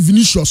why is a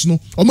Vinicius no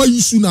Oma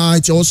Yusu na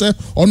it also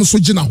on so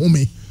jina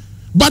home.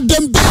 But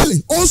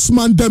Dembele,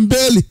 Osman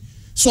Dembele,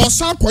 so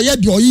San Koye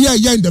the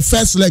year in the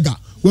first leg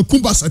we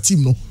Kumbasa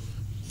team no.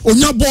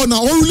 Onya ball now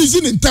all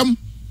releasing in them.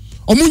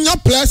 Omunya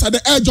players at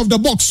the edge of the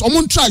box.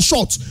 Omun try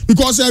shots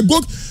because go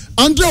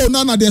Andre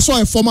Onana they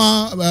saw a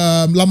former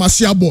La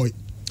Masia boy.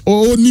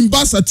 O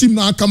Nimbasa team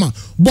na kama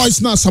boys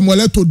na Samuel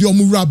Eto'o di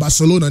omura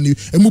Barcelona ni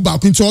emu ba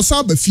ko nti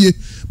osan ba fie.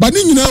 But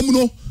ni nyina mu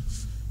no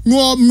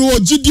no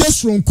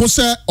GDS ron ko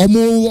se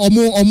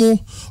omo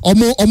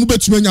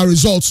betumenya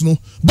results no.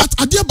 But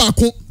ade ba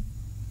ko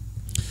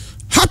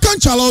Hakan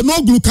Chala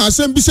no glu kan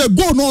say bi say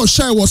goal no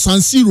share was San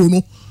Siro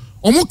no.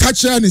 Omo ka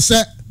kire ni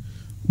say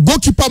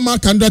goalkeeper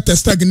Mark Andre ter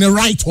Stegen ne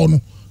right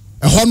hono.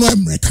 E hono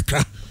emre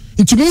kakra.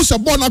 Nti mu se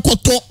ball na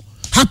koto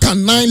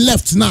Hakan 9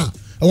 left now.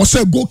 I was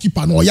a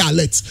goalkeeper no ya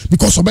alert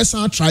because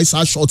Obesan tries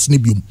our shots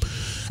nibium.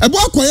 Ebo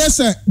akoye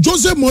say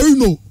Jose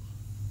Mourinho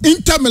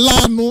Inter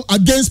Milan no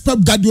against Pep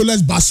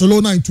Guardiola's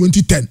Barcelona in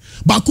 2010.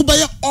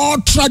 Bakube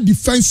ultra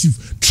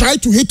defensive, try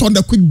to hit on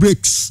the quick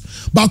breaks.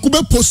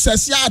 Bakube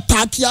possess ya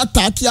attack ya.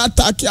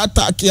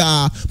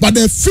 But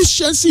the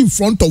efficiency in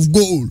front of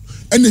goal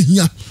and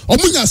here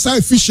omunya say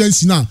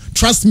efficiency now.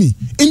 Trust me,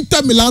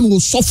 Inter Milan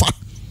will suffer.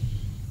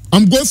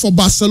 I'm going for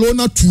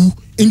Barcelona 2,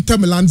 Inter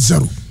Milan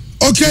 0.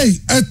 Okay,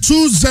 a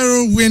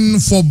 2-0 win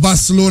for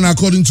Barcelona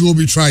according to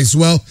Obi Trice.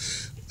 Well,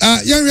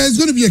 it's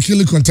going to be a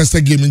clearly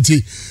contested game.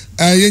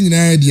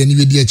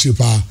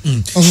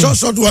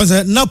 Short was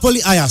Napoli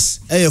Ajax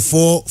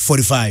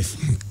 4:45.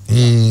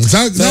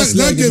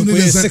 That game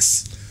is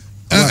 6.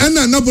 And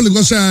Napoli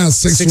got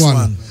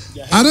 6-1.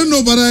 I don't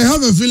know, but I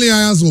have a feeling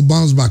Ajax will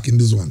bounce back in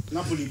this one.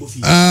 Napoli go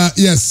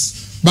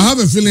yes, but I have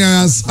a feeling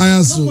Ajax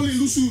Napoli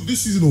lose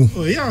this season.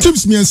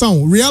 Teams me and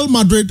sound Real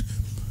Madrid,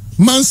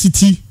 Man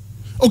City.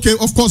 Okay,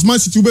 of course, Man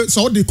City,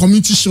 so the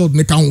community shield,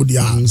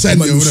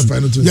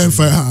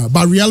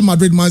 but Real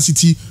Madrid, Man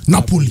City,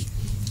 Napoli.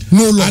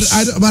 No loss.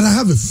 But I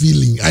have a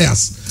feeling,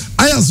 Ajax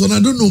one,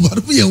 I don't know,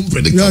 but we are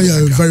unpredictable.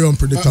 Yeah, very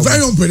unpredictable.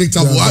 Very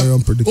unpredictable. Very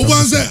unpredictable.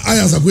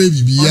 Ajax are going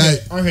to be.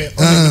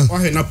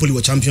 Okay, Napoli were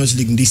Champions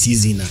League in this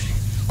season.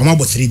 I'm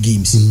about 3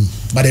 games,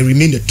 but they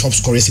remain the top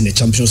scorers in the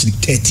Champions League,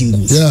 13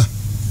 goals. Yeah.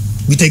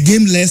 With a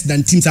game less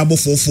than teams above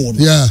 4-4.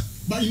 Yeah.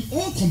 But in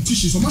all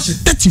competitions, so much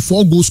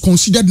 34 goals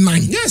considered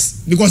 9. Yes,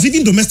 because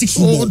even domestic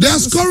football, they are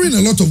scoring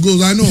a lot of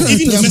goals. I know.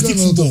 Even domestic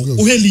football,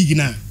 Ohe League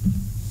now.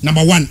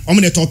 Number 1, I'm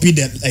going to top it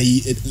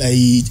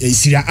a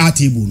Serie A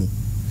table. No,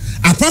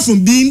 apart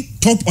from being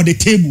top of the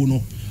table,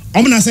 no,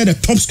 I'm going to say the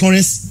top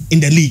scorers in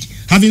the league,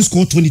 having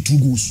scored 22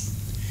 goals.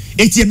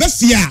 It's your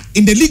best year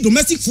in the league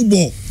domestic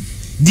football.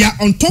 They are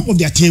on top of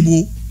their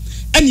table,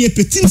 and your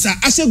teams are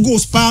actually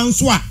goals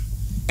pounds.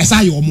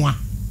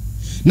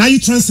 Now you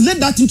translate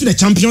that into the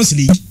Champions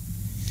League.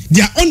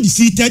 They are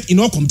undefeated in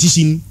all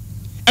competition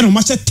and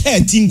almost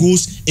 13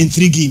 goals in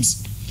 3 games.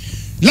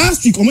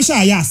 Last week, almost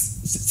Ajax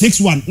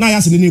 6-1. Now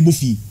Ajax in the neighborhood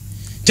fee.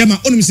 Chairman,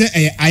 only say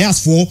Ajax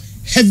for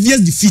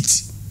heaviest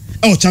defeat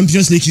our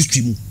Champions League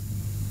history.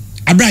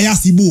 Abra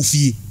Ajax the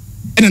fee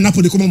and an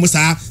Napoli come almost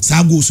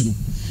goals.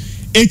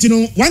 And you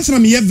know, one thing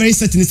I'm here very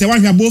certain is that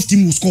one here both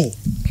teams will score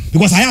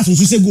because Ajax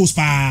also say goals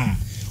pa.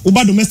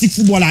 Over domestic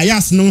football,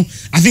 Ajax no,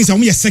 I think it's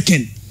only a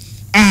second.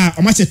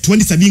 Almost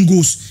 27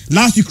 goals.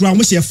 Last week, we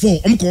almost 4.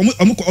 I'm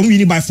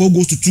winning by 4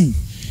 goals to 2.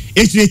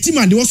 It's the team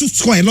and they also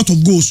score a lot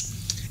of goals.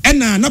 And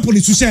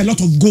Napoli to share a lot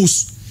of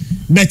goals.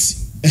 But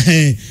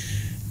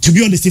to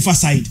be on the safer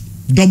side,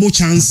 double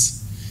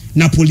chance,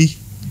 Napoli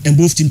and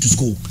both teams to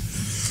score.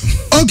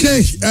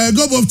 Okay,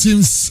 go both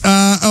teams.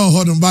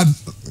 Hold on, but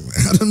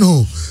I don't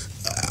know.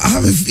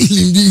 have a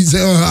feeling this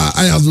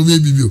I have to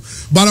maybe you,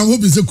 but I'm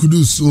hoping say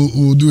Kudus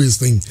will do his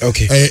thing.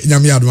 Okay.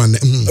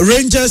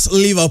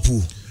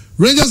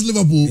 Rangers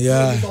Liverpool.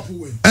 Yeah.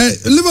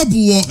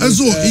 Liverpool were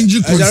also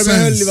injury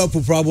concerns.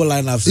 Liverpool probable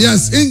lineups.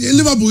 Yes,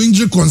 Liverpool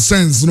injury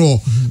concerns.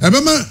 No,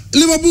 remember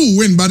Liverpool will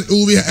win, but it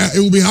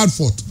will be hard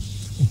fought.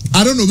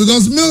 I don't know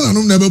because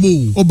Milan never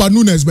go. Oh, but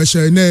Nunes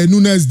special.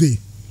 Nunes day.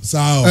 So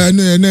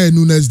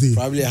Nunes day.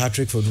 Probably a hat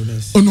trick for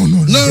Nunes. Oh no.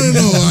 No. Oh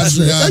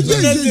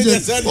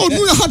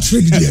no, hat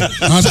trick there.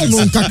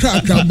 No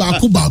kakra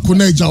baku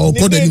na eja o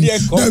kode ni.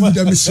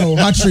 Dem so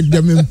hat trick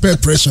dem impare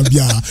pressure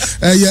bia.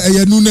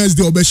 Nunes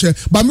day obeshe.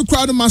 But me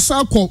crowd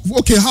Masako.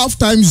 Okay, half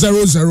time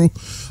 0-0.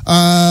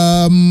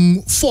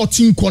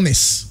 14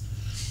 corners.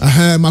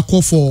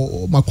 Mako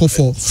for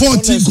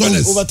 14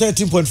 corners over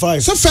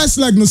 13.5. So first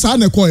leg no say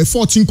na call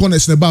 14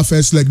 corners na ba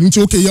first leg.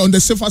 Okay, yeah, on the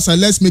safer side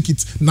let's make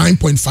it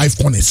 9.5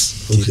 corners.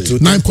 Okay.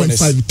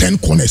 9.5 10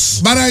 corners.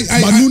 But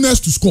Nunes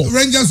to score.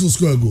 Rangers will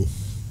score a goal.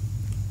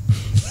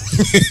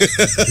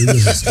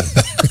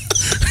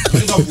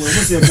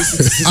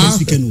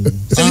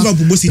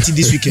 Liverpool City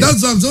this weekend.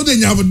 That's what I'm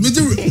saying.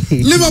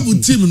 Liverpool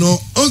team,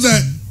 all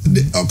the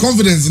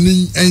confidence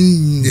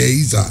in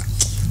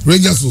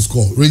Rangers will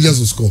score.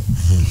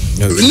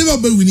 Okay.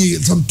 Liverpool we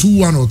need some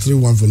 2-1 or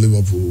 3-1 for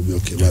Liverpool will be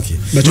okay.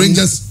 But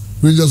Rangers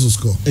will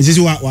score. This is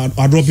what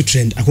our drop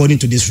trend according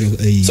to this.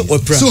 So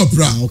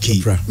Opera.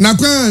 Okay. Now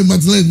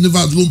Martinelli never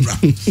Opera.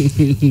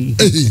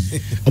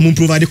 I'm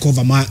provide the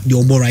cover the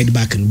Obo right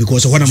back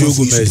because what I'm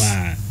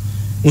super.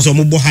 Also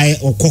mo high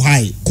or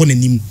high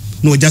konenim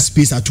no just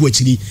space at two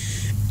actually.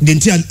 The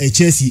entire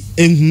Chelsea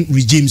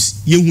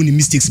regimes you win the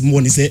mistakes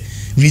more say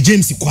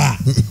regimes kwa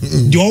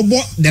the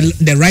Obo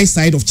the right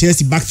side of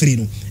Chelsea back three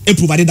no e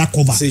provided that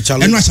cover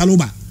and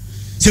Chaloba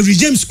say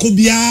regimes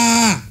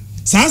kobia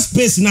sa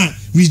space na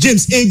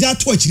regimes eja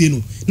to actually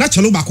no na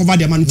Chaloba cover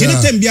the man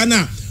anytime bia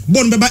na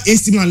born beba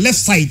AC Milan left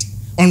side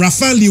on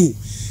Rafael Leo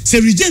say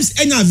regimes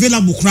enya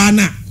available kra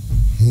na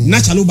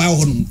Chaloba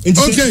ho no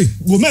okay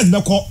Gomez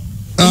be ko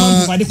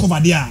provide cover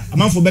there a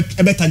man for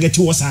better target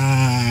was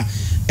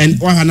and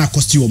what hana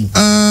costume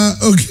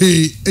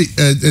okay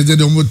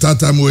the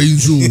mutata mo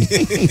inju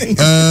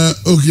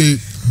okay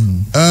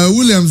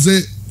William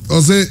say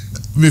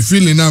me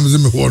feeling now me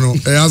no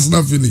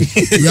Arsenal feeling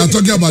we are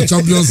talking about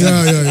champions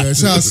yeah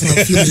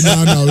Arsenal feeling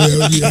now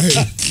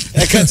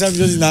I can't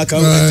champions now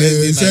come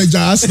say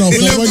Arsenal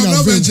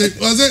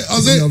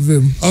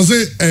I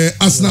say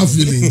Arsenal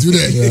feeling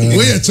today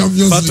we are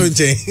champions I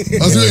say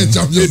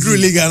champions Drew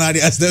League and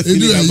the Arsenal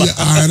feeling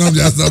I know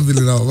the Arsenal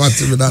feeling now what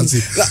that's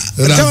it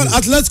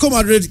Atletico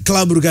Madrid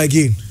Club Brugge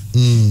again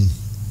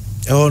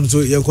I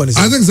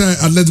think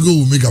Atletico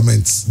will make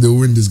amends they will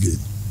win this game.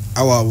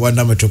 Our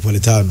Wanda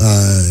Metropolitan.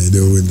 They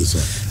will win this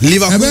one.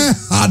 Liverpool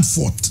hard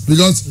fought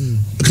because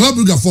Club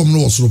Brugge form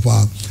no was super,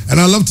 and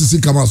I love to see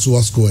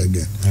Kamasua score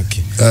again.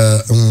 Okay.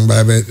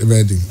 By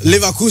betting.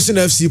 Leverkusen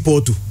FC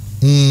Porto.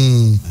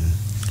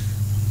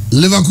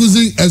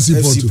 Leverkusen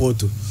FC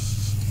Porto.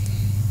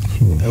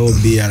 That will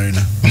be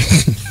arena.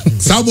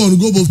 Sabon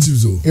go both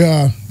teams though.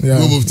 Yeah.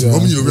 Go both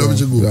teams.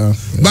 Yeah.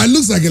 But it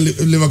looks like a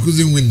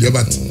Leverkusen win there.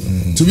 But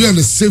to be on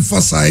the safer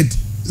side.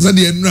 Is that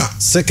the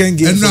second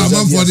game?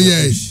 For the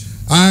year.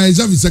 I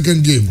have the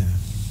second game.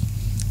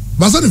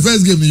 But it's not the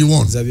first game you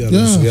won. 4.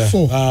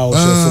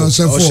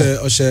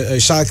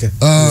 Schalke.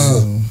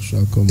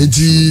 It's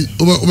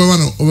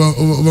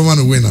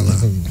Obama win.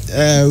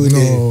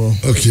 No.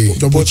 Okay.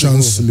 Double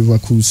chance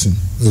Leverkusen.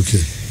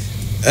 Okay.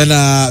 And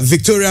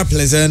Victoria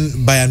Pleasant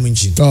Bayern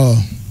München.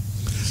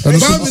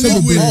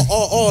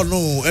 Oh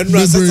no, and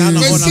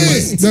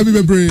there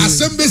be brave.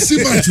 Assembly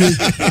match.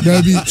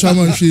 There be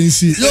chairman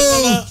see.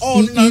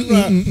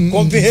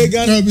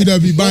 Copenhagen. There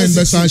be Bayern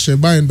Besashe.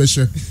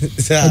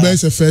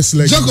 It's a first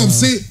leg. Jacob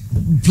say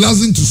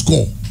pleasant to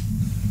score.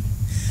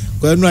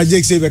 Well, no,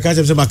 Jake say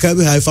because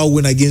Maccabi Haifa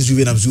win against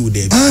Juventus, I'm sure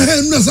they.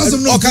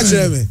 No, catch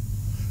me.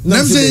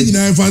 I'm saying you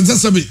know, fancy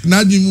sabi.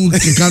 Nadi mu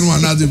kekanu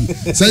anadi.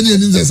 Say you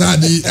need to say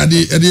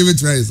adi every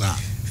try sa.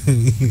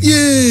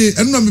 Yeah,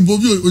 and no me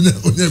bobi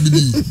onya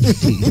bidi.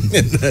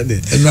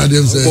 And na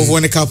dem say. For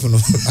one cup no.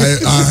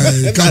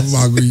 I cup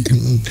agree.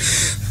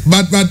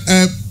 But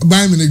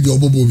Bayern Munich go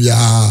bobo bia.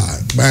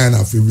 Bayern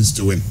are favorites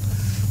to win.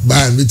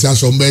 Bayern which are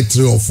some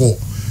 3 or 4.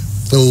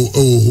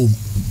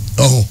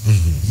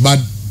 But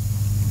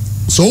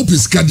so hope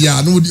is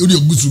kadia no odi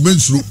ogusu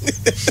mensuru.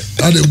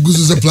 And the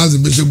ogusu say plans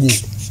in go.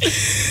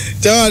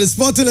 The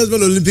Sporting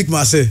Lisbon Olympic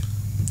Marseille.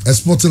 A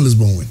Sporting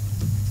Lisbon win.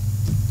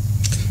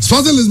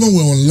 Sporting Lisbon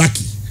were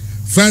unlucky.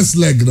 First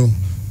leg,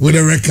 with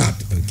a record.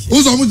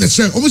 Who's almost the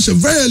share? Almost a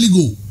very early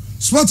goal.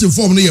 Sporting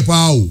form near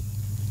power.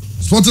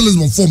 Sporting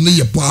Lisbon form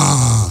near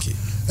power.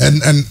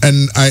 And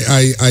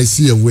I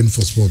see a win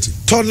for Sporting.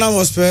 Tottenham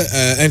Hotspur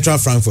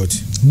Eintracht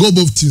Frankfurt. Go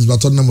both teams, but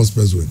Tottenham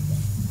Hotspur's win.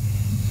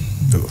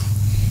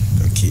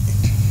 Okay.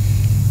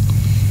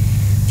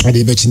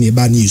 I bet you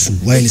bad news.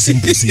 Why is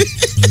simple?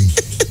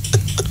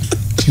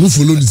 Who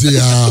follow the say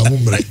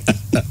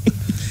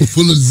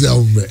Follow the say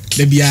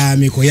Maybe I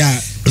make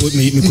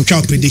me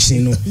coach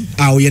prediction no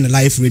a we na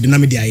live read na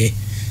me dey aye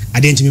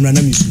ade nti me mra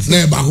na me su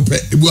na ba ko pe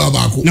ebu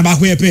ba ko na ba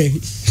ko e pe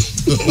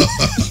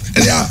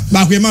yeah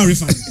ba ko e ma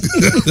refund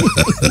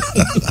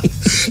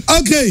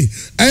okay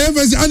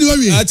fancy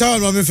anyway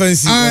chairman me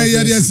fancy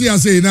yeah they see I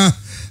say na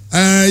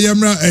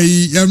yamra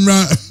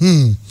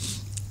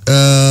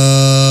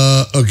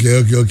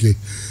okay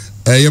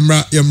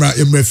yamra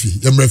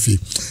fi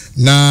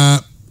na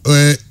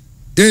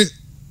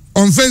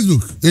on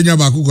Facebook yenya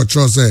ba ko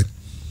control say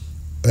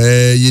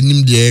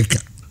yenim de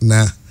eka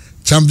na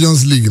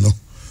Champions League no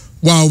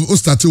wow o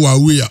start wa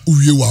we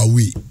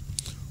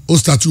o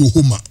start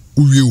home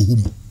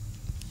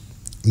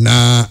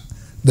na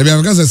the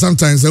because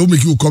sometimes I will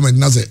make you comment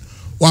na say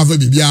wa fa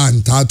bibia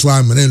anta to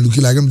am na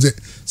looking like am say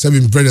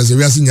seven brothers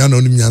we are seeing no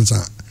nim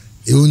nyansa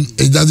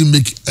it doesn't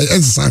make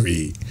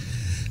sorry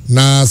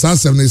na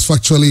South is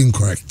factually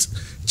incorrect.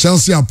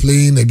 Chelsea are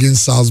playing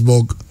against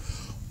Salzburg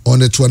on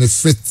the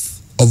 25th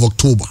of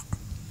October.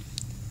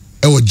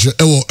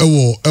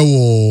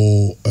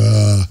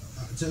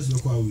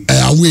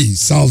 Away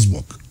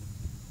Salzburg.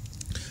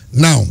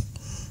 Now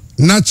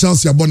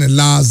Chelsea are born the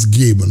last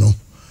game, you know,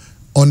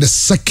 on the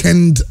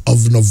 2nd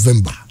of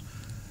November.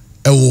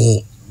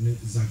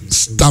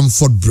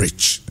 Stamford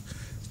Bridge.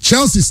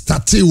 Chelsea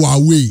started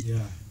away.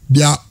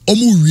 They are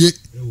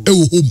almost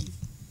home.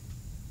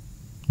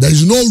 There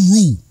is no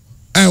rule.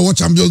 What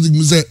Champions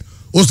League say?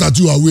 O start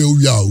you away,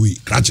 we are away.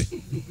 Catch it.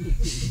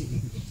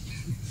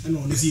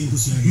 No see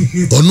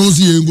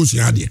you go see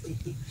there.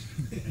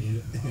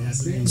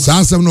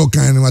 Some no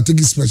kind. I take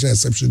a special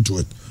exception to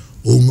it.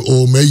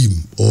 Or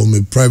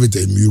me private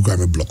you can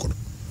me block on.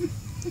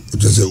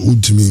 Just say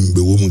ultimate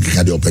be woman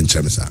can the open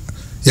channel.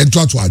 You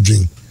try to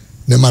drink.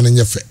 The man in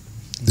your face.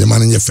 The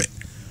man in your face.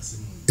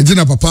 It's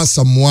na papa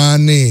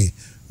Samuane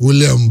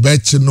William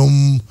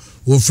Bechinum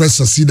wo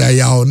fresh sida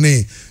ya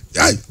one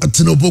ai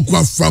atino boku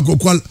afako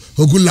kwal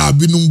okula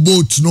binum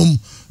boat nom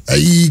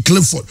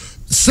Clifford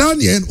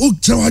sanien o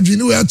tawadwi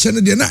ne we a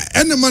chene de na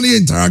any man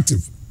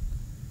interactive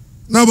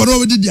na but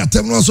we did the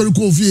attempt no sorry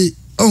ko fie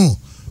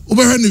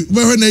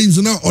ubehwe na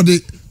yin na o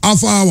de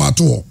alpha hour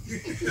to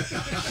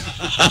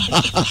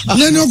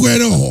ne no go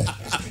ere ho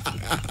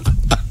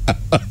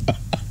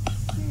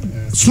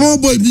small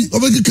boy bi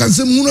obeki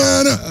kanse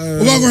munana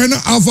oba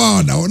na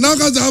alpha now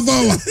ka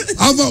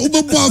alpha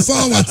ubebu alpha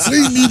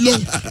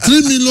 3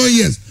 million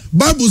years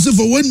Bible say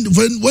for when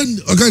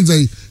I can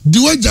say the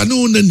way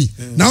janu nani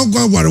now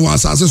go ware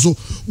was asase so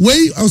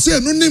we I say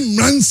no nim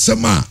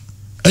ransema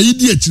ayi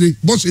di akire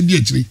boss di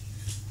akire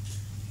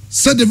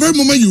said the very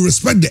moment you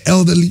respect the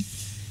elderly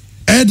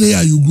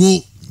there you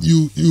go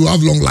you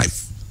have long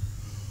life.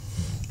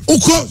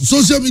 Oko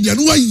social media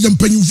no why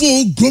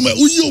yempanyufo kroma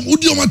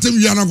udi o matem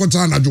wi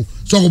anakota anajo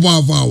so ko ba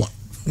afa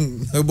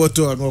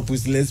eboto no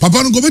pusles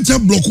papa no go betia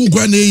block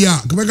kwa na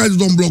ya ko be ka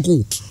don block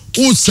o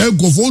say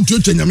go for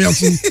tutu nyame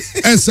afu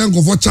e say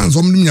go for chance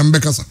om nyame be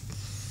kasa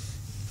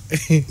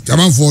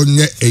jaman for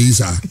nye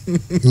eisa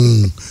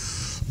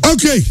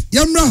okay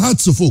yamra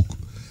Hearts of Oak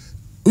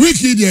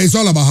Ricky there is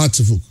all about Hearts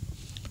of Oak.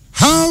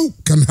 How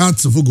can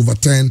Hearts of Oak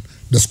overturn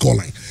the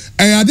scoreline?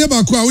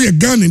 Adeba ko we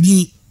Ghana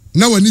ni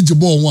na wani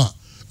jibon wa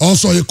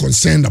also you're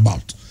concerned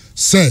about.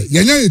 Say,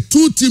 yanya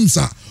two teams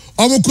are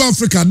Omoko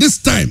Africa this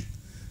time.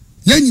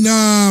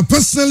 Yanya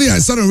personally I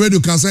said on radio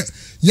can say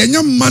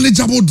yanya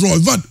manageable draw.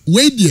 But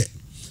wait there.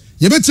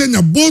 You better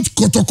both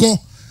Kotoko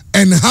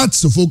and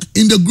Hearts of Oak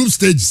in the group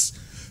stages.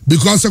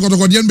 Because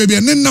Kotoko the baby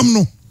and then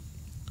namno.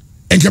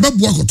 And keba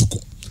bua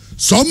Kotoko.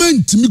 So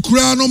men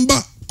timikura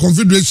number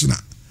confederation.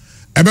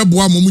 Ebe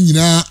bua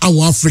mumunina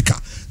our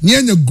Africa.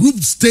 Nyanya group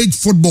stage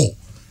football.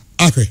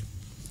 Okay.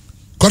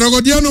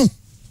 Kotoko diano.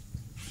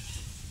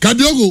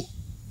 Kadiogo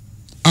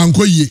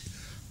Ankoye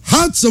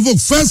Hearts of Oak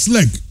first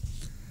leg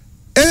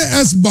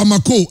AS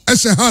Bamako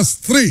Eshe has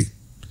 3.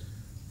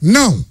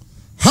 Now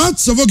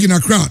Hearts of Oak in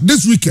Accra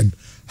this weekend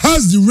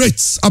has the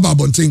rates about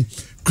Bonting.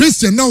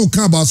 Christian now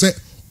can about say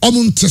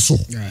Omunteso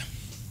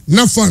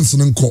na fans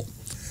nko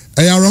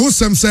ayara ho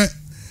sem say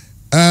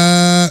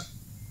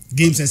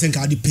games I think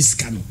the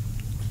Piscano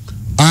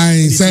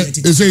I say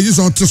this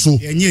on Teso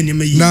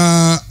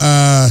na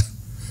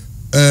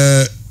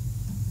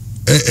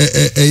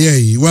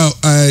well,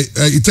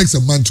 it takes a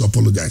man to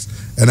apologize,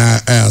 and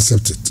I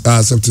accept it.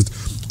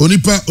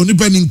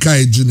 Onipa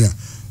Ninkai Jr.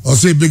 I'll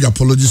say big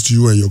apologies to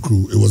you and your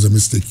crew. It was a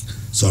mistake.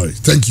 Sorry.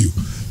 Thank you.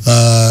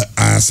 I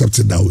accept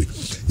it that way.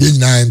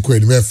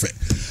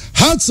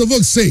 Hearts of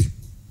Oak say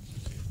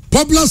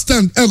popular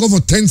stand go for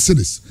 10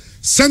 cities,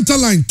 center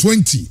line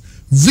 20,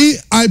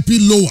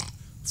 VIP lower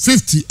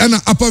 50, and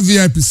upper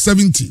VIP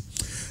 70.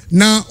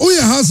 Now, oh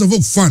yeah, Hearts of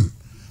Oak fan.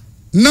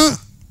 Now.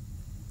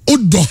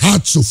 Odo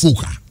Hearts of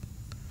Oak.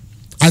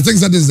 I think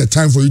that is the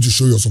time for you to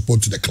show your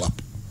support to the club.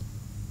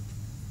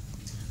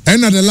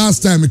 And at the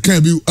last time, it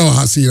can't be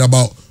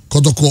about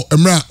Kotoko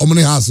Emra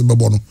Omni House in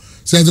Babono.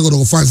 Saying to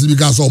go fancy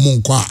because of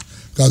Monkwa.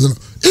 Because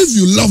if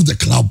you love the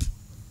club,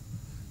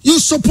 you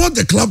support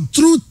the club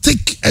through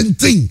thick and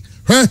thin.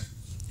 Huh?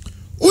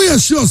 We are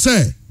sure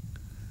say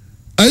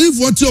if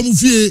what you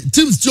fie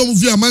teams you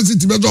fie Man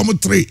City be do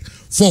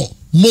 3-4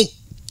 mo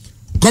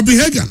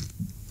Copenhagen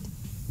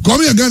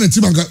come here Ghana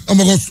team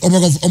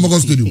Omago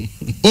stadium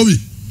Obi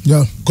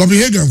yeah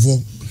Copenhagen for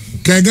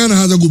Ghana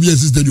has a go be a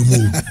stadium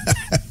mo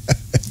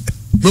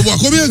but what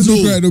come here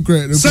no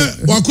credit say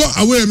wako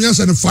away me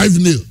say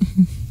 5-0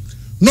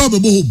 no be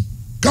home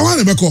ka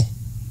wan be ko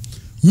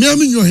me am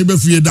nyo he be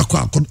fie da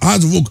kwa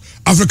has work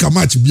Africa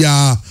match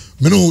bia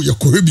me no ye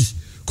ko bi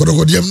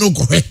ko dem no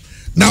ko he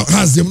now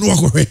has them no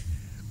ko he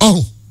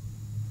oh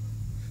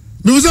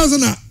me was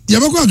na ye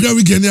be ko agra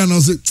weekend ya no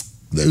say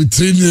the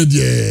train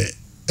there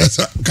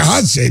ka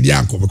has say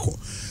dia ko be ko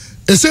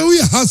e say we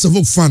House of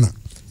Oak fan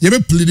ye be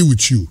pleading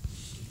with you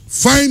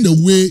find a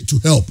way to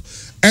help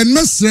and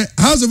Mr.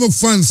 House of Oak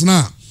fans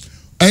now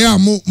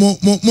mo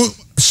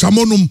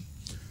shamonum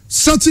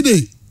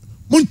Saturday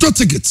Monto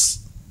tickets.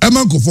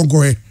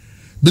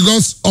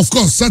 Because of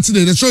course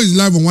Saturday the show is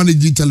live on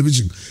 1HD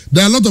television.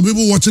 There are a lot of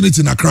people watching it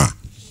in Accra.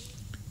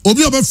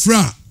 Obi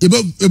obefra,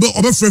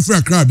 obefra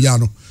Accra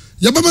biano.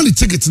 Yabama the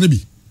tickets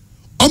nibi.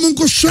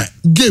 Omunko share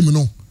game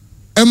no.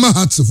 Emma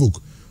Hearts of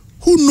Oak.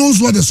 Who knows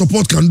what the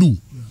support can do?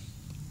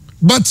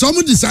 But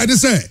someone decided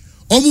say,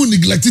 omu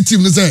neglected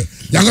team say,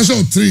 yaga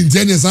show 3 in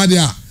 10 years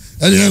adia.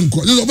 And then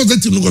this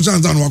opposite team no go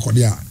chance and work on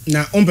there.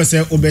 Now, on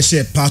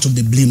share part of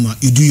the blame.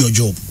 You do your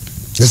job.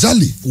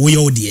 Exactly. We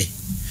all dear.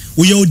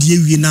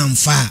 We now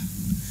far.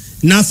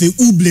 Now, if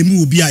you blame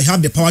who be, I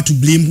have the power to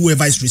blame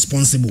whoever is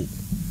responsible.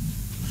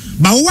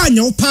 But one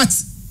your part.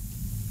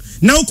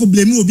 Now, could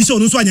blame who be so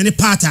no so any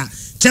part.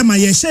 Chairman,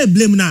 you share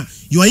blame now.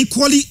 You are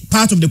equally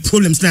part of the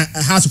problems now.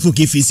 House of Oak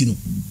facing.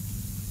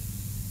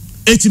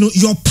 It's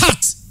your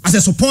part as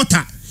a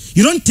supporter.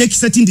 You don't take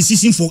certain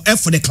decisions for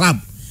the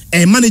club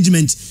and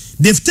management.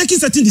 They've taken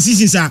certain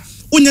decisions.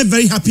 We're not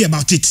very happy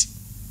about it.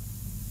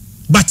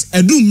 But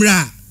a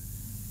doomra.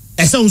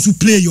 As long as you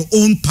play your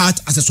own part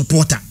as a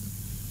supporter.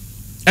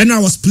 And I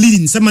was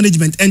pleading some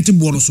management anti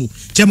bonuso.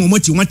 Chairman,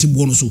 what you want to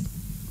bonuso?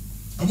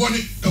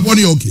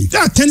 Aboni okay.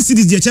 There are 10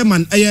 cities there,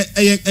 Chairman.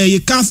 A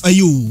calf are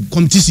you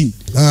competition.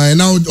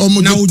 Now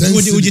almost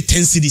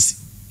 10 cities.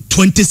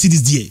 20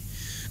 cities there.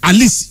 At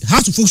least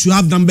House of Oak should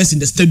have numbers in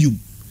the stadium.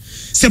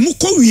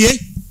 Semuko wie.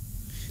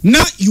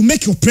 Now you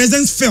make your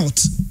presence felt.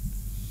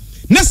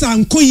 Nasa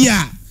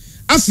ankoya.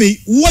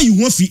 Afe, what you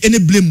want for any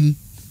blame?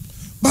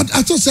 But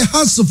I thought say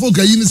House of Oak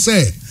you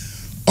say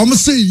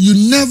almost say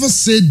you never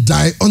say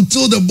die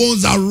until the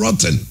bones are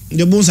rotten.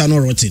 The bones are not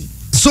rotten.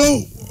 So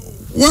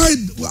why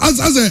as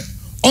a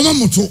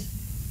omamoto?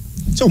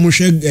 So mo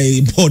share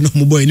board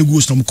no boy any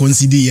goes from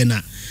consider here.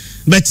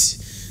 But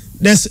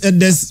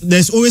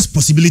there's always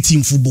possibility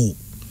in football.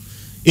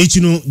 It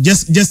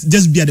just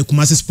be at the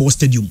Kumasi Sports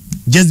Stadium,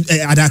 just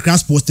at the Accra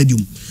Sports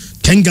Stadium.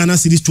 10 Ghana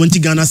cedis, 20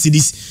 Ghana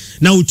cedis.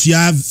 Now you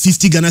have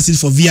 50 Ghana cedis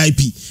for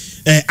VIP.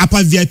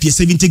 Upper VIP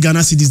 70 Ghana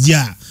cedis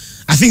there.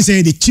 I think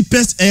say the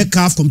cheapest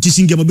aircraft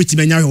competition game obeti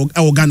menya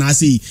or Ghana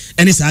say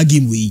any sa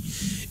game we.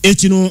 It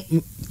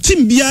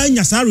team bia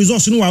nya sa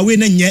resource no wa we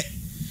na nye.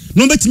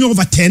 No beti me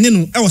over 10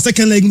 no e was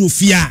second leg no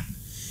fear.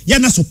 Ya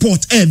na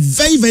support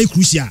very very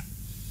crucial.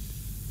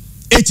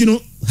 It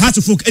Hearts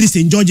of Oak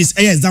St. George's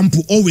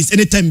example always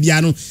anytime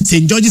bia no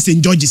St.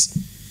 George's.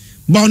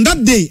 But on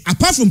that day,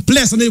 apart from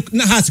players and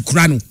Hearts of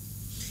Krano,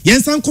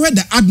 Yensan correct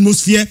the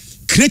atmosphere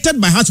created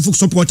by Hearts of Oak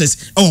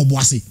supporters or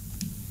Boise.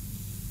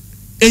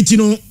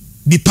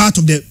 Be part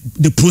of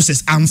the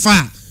process. I'm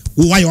far.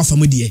 Why you offer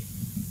me there?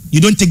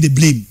 You don't take the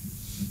blame.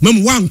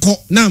 Mem one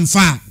call now I'm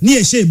far.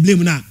 Near share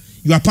blame now.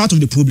 You are part of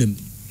the problem.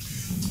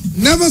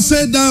 Never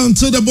say down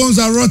until the bones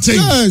are rotting.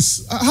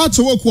 Yes, Hearts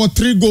of Oak were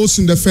 3 goals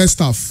in the first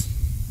half.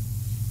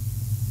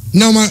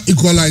 Now man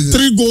equalizer.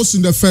 3 goals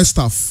in the first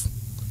half.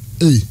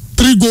 Hey.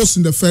 3 goals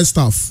in the first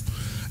half.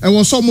 And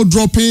was someone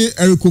dropping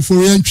Eric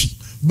Oforientwi.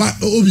 But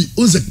Obi,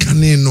 who's a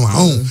canino?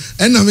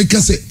 And I make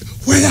say,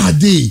 where are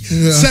they?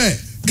 Say,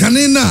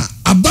 canina,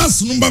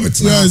 Abbas number.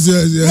 Yes.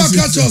 What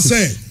catch you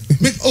say?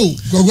 Make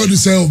God to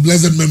say,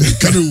 blessed memory.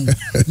 Canoe.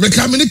 Make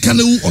how many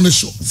canoe on the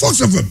show? 4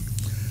 of them.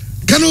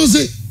 Canoe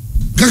say,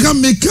 Kaka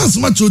make us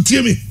much to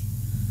tear me.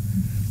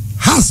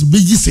 Has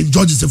big St.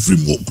 George's a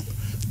free walk.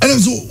 And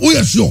so, we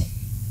are sure.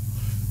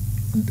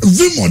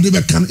 Vimo de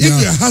can if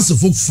you're a House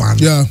of Oak fan,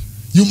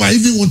 you might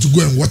even want to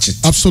go and watch it.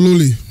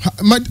 Absolutely.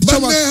 My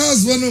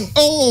husband.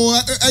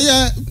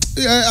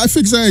 I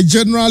think it's a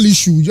general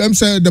issue. I'm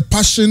saying the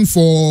passion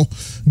for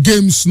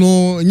games,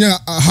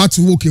 Hearts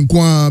of Oak in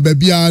Kwa,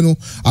 Bebiano,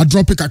 a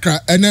drop it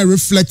and then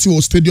reflect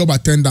your stadium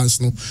attendance.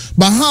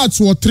 But Hearts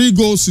were 3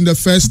 goals in the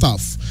first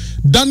half.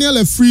 Daniel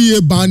Efriye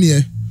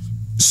Barnier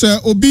say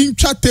Obin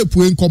Chate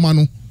Puen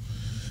Komano.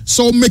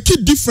 So make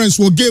it difference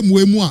for game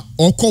we more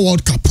or call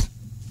World Cup.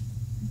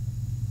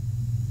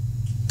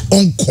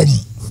 On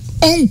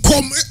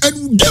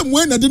and game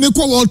when I didn't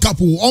call World Cup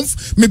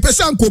me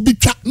person could be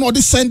chat no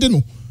the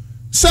sending.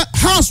 Say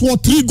House were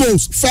 3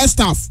 goals first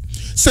half.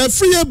 Say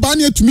free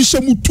Barnier to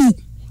Michemu 2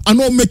 and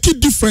no make it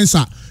difference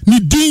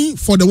need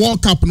for the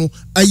World Cup no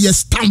a year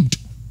stamped.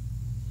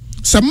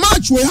 Say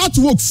match we had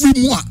to work free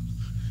more.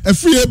 A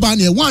free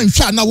Barnier one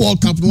shot na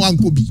World Cup no one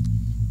could be.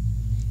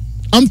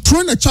 I'm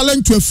throwing a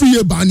challenge to a free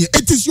year ban.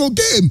 It is your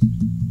game.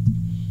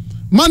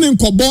 Man in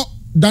Kobo,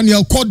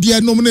 Daniel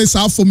Cordier nominates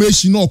our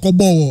formation or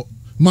Kobo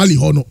Mali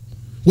Hono.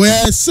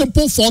 We're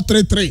simple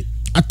 4-3-3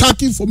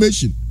 attacking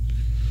formation.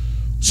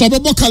 So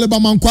Bebo Kaleba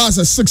Mankwa as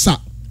a sixer.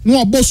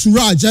 No Abo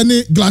Suraj,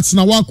 any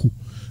Gladsnawaku.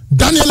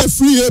 Daniel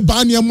free year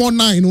ban more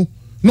 9.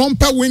 No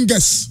per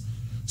wingers.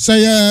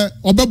 Say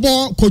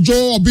Obebo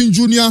Kojo Obin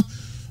Jr.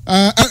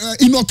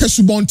 Inoke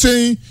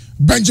Subonte,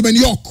 Benjamin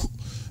York,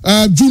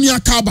 Junior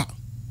Kaba.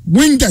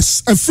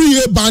 Wingers a free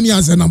year ban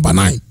as a number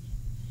 9.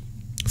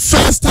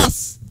 First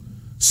half.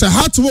 Say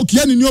hard to work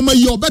yen in your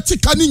mayo better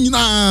canning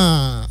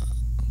na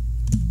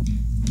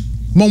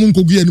Mamun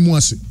Kogi and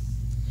Moase.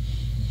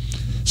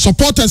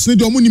 Supporters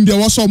need your money there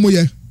was some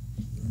way.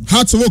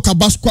 Hard to work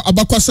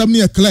abakwa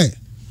semni clear.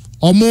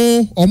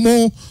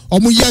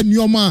 Omo yen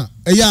your ma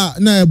ya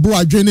na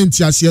bro draining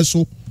tiasie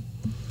so.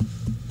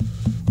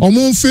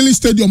 Omo Philly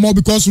Stadium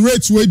because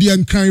rates where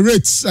the kind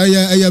rates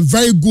are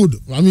very good.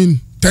 I mean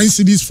 10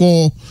 cities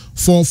for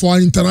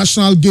an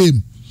international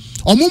game.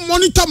 Omo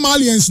monitor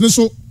Malians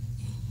so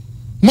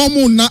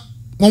Momo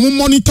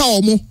monitor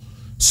omo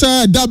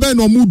say dabe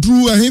no mu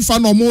drew a himfa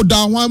no mo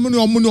da hwan mu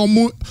no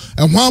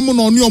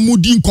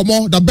din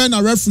komo da ben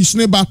na referees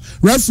ne ba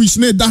referees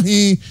ne da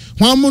he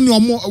hwan mu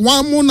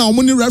na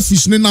omo ni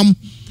referees ne nam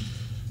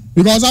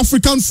because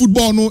African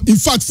football no in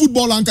fact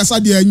football ankasa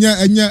de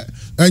enye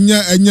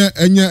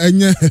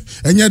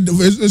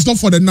it's not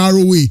for the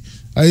narrow way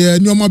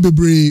nyoma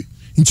bebre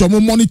into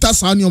monitor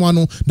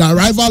no the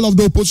arrival of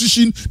the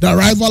opposition, the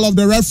arrival of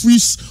the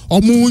referees,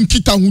 omu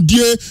nkita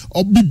hudie,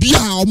 bibia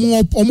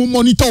omu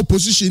monitor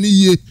opposition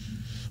ye.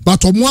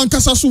 But omu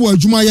ankasa so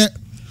adwuma ye.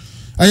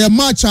 Aya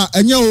match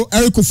enye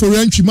Eric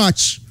Oforiantwi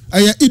match.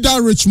 Aya either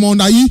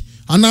Richmond ayi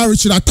ana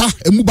Richard Ata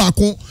emu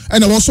baako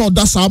and also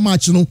that's our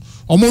match no.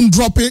 Omu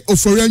drop it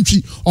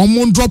Oforiantwi,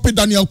 omu drop it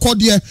Daniel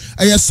Cordier,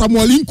 aya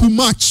Samuel Nku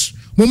match.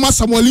 Mama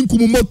Samuel Nku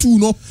motu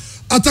no.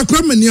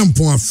 Atakra meni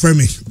ampon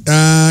afremi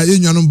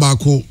yenyanom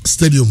baako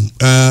stadium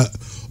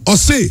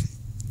say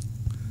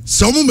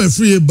some me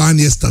free ban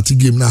here start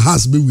game na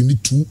has be we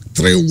need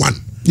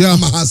 2-3-1 yeah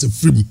ma has a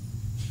free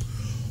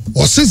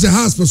or since the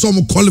has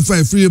person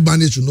qualify free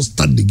ban should not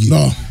start the game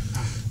no.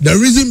 The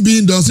reason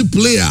being does the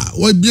player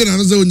what be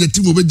another when the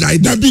team will be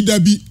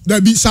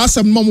dabi sa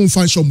asem mom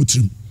fan show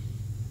mutrim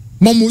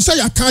mom say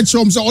ya can't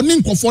show say oni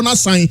nkofo na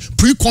sign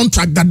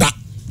pre-contract dada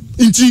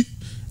inti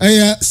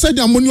said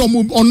the money on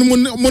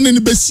money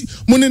besi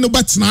money no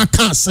bet na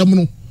aka asem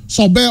no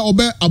so obe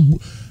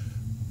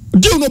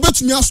deal no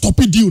bet me stop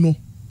it deal no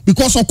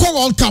because of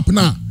World Cup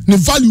na the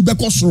value be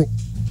kosoro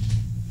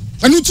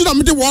and you na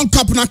me the World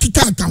Cup na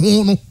kika aka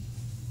ho no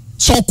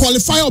so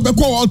qualify obe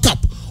World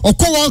Cup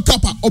World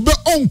Cup obe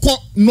onko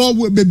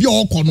Norway baby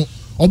oko no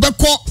obe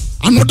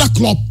another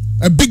club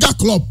a bigger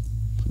club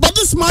but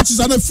this match is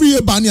a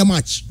free ban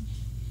match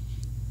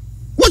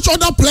which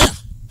other player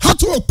how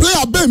to play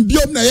a Ben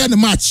Biom na the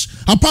match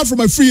apart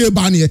from a free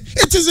ban here.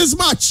 It is his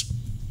match.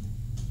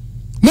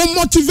 More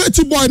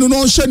motivated boy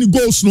no share any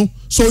goals no.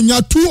 So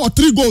nya 2 or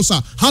 3 goals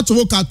how to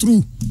work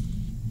through.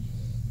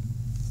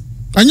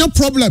 And your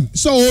problem.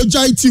 So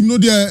Ojai team no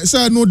there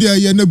say no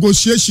there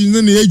negotiation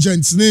the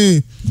agents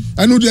ne.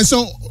 I know there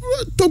so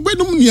to be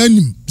no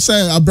money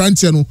say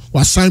Abrantia no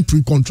was signed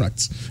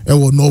pre-contract. E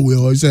was Norway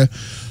or say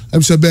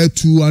I'm say about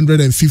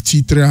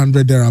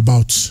 250-300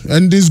 thereabouts.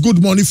 And it's good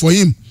money for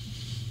him.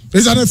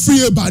 It's a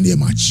free ban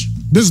match.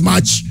 This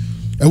match,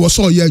 it was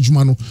all year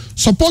Jumano.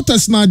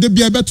 Supporters now they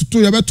be able to do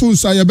your better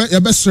say your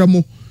best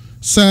remo.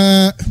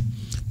 Say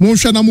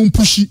Monshana Mun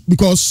pushy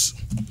because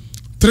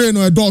train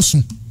or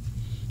Dawson.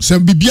 Say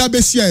Bibia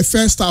Bessia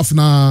first half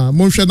na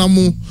Monshana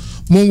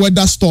Mun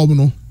weather storm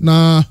no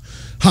na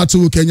hard to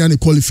work any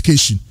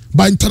qualification.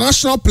 By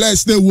international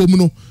players they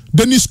woman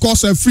Dennis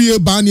scores a free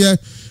ban here.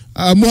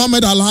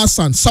 Mohamed Al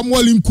Hassan,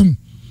 Samuel Nkum,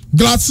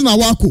 Gladson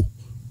Awako,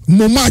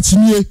 Momatch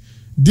Nye.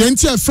 The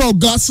entire fraud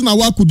glass na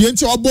waku, the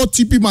entire about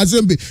TP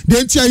Mazembe, the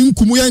entire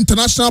Nkumuya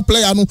international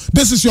player no.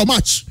 This is your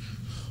match.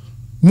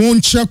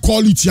 Monche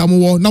quality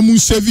amowo na mun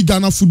save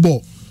Ghana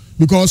football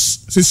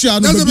because it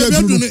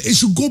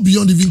should go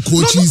beyond even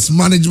coaches,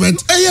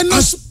 management,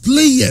 as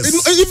players.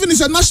 Even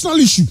it's a national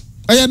issue.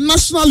 A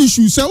national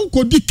issue. Say who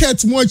could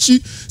dictate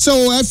mochi?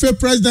 Say FA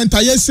president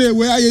I say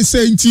where I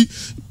say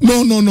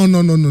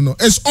no.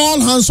 It's all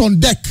hands on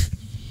deck.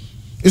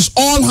 It's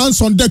all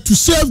hands on deck to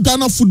save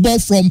Ghana football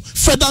from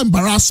further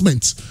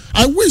embarrassment.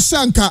 I wish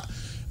Sanka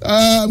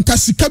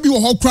Kasikabi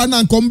or Hokrana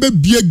and Kombe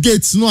Beer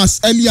Gates no as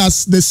early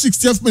as the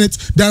 60th minute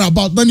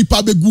thereabout. Nani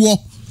Pabeguo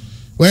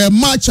where a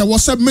match I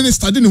was a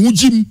minister didn't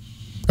hujim.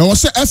 I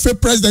was a FA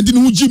president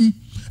didn't hujim.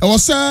 I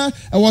was a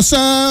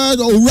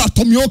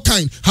Ratomio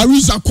kind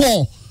Hariza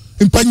call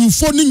in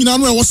Panyufoning I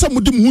was a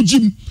Mudim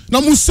hujim.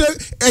 Namu say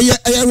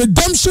a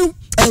redemption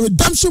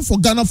for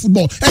Ghana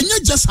football. And you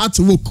just had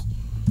to work.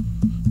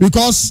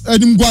 Because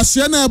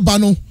Edimguasiana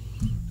Bano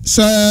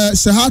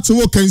say hard to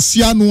work and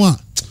Sianoa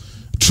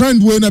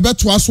trend when a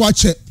bet was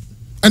watch it.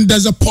 And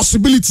there's a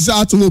possibility to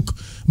hard to work.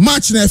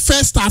 Match in the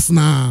first half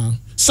now.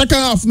 Second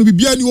half no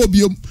be any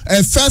obium.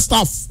 First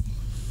half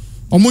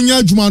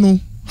Omunya Jumano,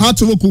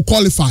 Hearts could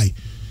qualify.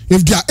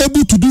 If they are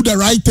able to do the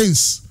right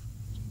things,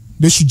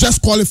 they should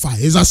just qualify.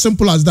 It's as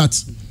simple as that.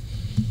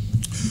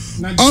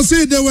 I'll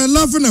say they were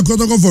laughing at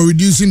Kotoko for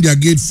reducing their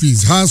gate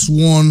fees. Has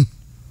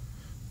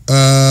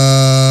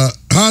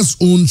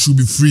own should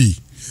be free.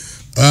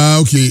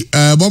 Okay.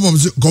 Bob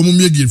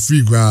Komumia gate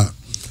free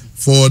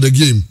for the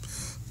game.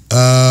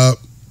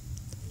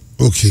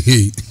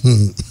 Okay.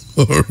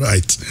 All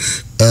right.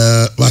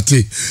 But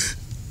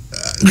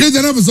great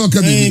episode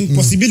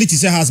possibility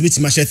say has bit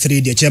match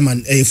 3 the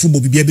chairman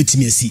football be able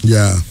to see.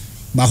 Yeah.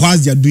 But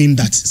whilst they are doing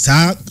that,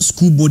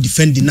 school board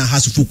defending now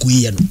has to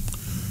focus.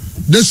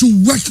 They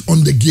should work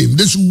on the game.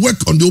 They should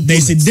work on the opponent. There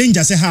is a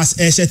danger say has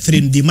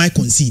 3 they might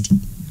concede.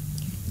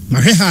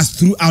 Mahe has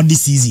throughout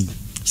this season.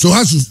 So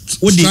has to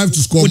strive to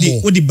score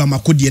more. What the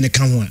Bamako di ene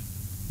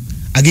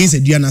against the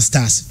Diana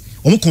Stars.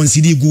 Omo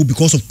concede goal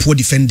because of poor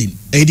defending.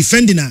 A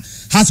defending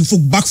has to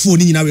focus back four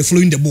in we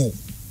flowing the ball.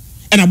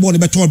 And a ball the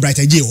better bright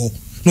idea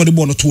no the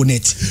ball not to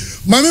net.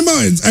 My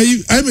member is I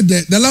mean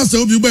the last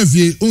time you were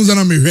here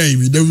Unzana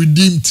Mihai the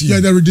redeem team. Yeah,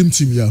 the redeem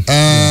team, yeah.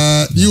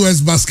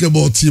 US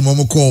basketball team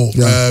I'm call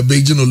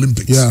Beijing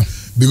Olympics. Yeah.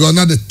 Because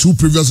now the 2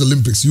 previous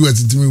Olympics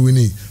US team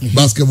winning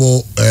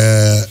basketball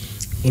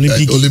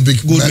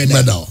Olympic gold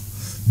medal.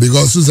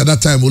 Because since at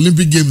that time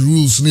Olympic Games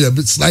rules a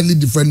bit slightly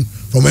different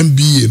from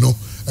NBA, you know,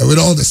 with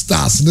all the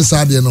stars this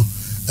side, you know.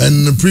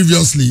 And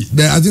previously,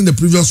 I think the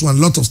previous one, a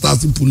lot of stars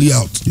didn't pull it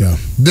out. Yeah.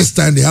 This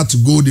time they had to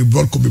go. They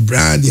brought Kobe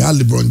Bryant. They had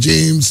LeBron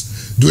James,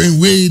 Dwayne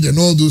Wade, and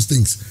all those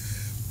things.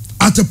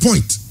 At a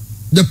point,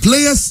 the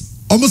players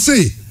almost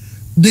say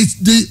they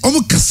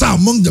almost kasa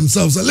among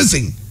themselves.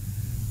 Listen,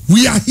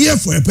 we are here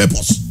for a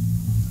purpose.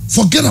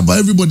 Forget about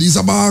everybody. It's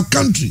about our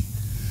country.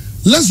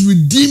 Let's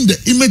redeem the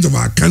image of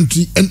our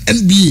country and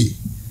NBA.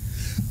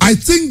 I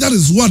think that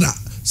is what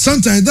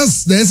sometimes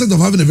that's the essence of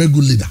having a very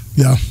good leader.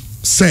 Yeah.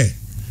 Say.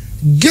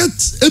 Get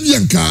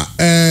Ebianka,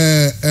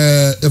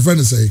 a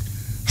friend say,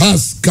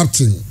 has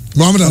captain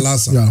Mohamed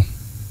Al-Hassan. Yeah.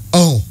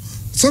 Oh,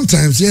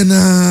 sometimes team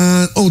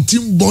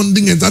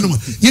bonding and that.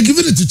 You're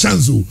giving it a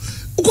chance.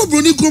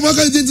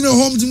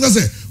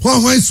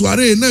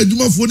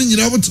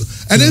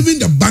 And even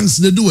the banks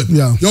they do it.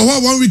 Yeah. You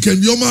have 1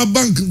 weekend, you're my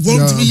bank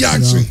for to be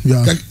action.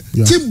 Yeah.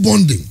 Team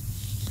bonding.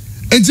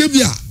 And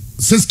Jebia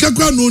says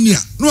Kakwa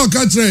Nonia, no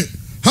country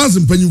has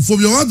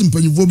impenophobia, has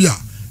impenophobia.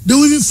 They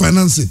will even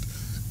finance it.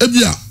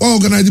 Ebia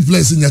organize the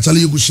place in Yachali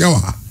you could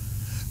shower.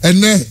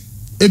 And then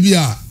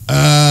Ebia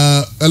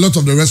a lot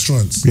of the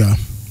restaurants. Yeah.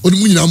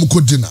 Dinner,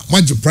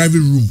 much private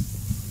room.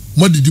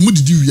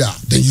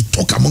 Then you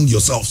talk among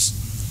yourselves.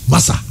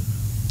 Massa,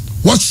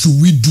 what should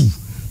we do?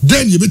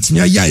 Then you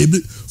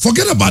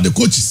forget about the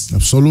coaches.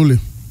 Absolutely.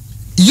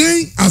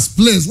 As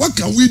players, what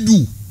can we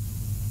do?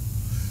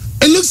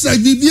 It looks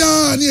like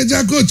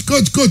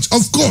coach.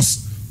 Of course,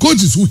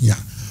 coach is who here.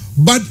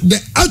 But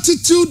the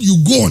attitude you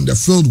go on the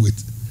field with,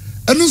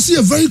 and you see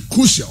a very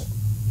crucial.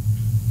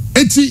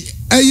 And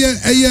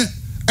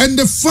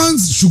the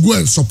fans should go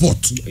and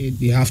support.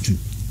 They have to.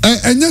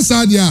 And yes,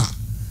 idea.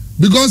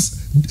 Because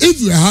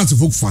if you're a Hearts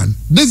fan,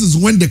 this is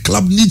when the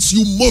club needs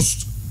you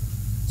most.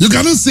 You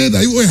cannot say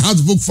that you're a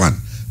Hearts fan.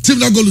 Team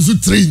not going to do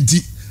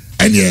 30.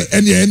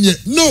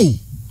 No.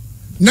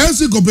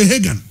 Nancy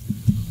Copenhagen.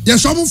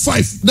 Yes,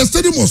 5. The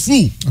stadium was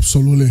full.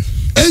 Absolutely.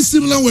 AC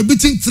Milan were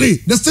beating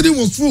 3. The stadium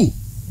was full.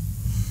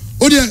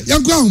 Oh dear,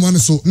 you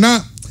so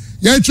now.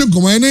 Yeah,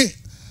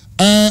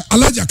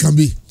 Alaja can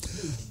be.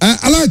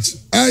 Alaj,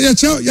 ya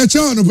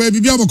chow no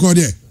baby biaboko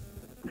there.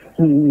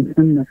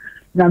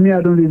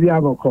 Namia don't be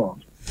biaboko.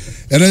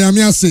 And I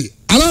am say,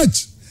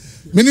 Alaj,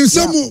 meaning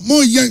some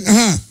more young,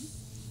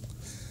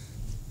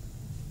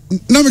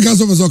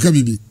 Namika's of us,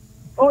 okay,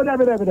 Oh,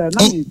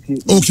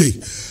 okay.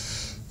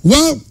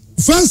 Well,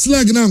 first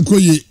leg now,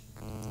 3.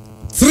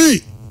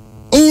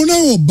 Oh,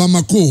 no,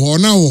 Bamako, or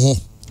now.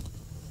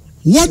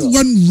 What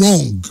went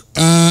wrong,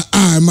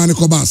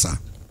 Maniko Basa?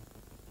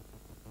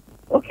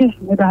 Okay,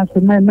 it has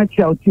to make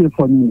you out here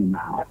for me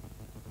now.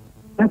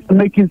 Let's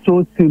make it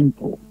so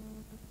simple.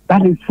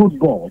 That is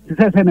football. This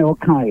is any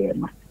okay.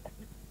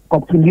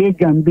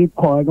 Copenhagen be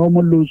called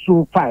almost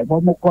lose 5,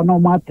 almost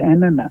almost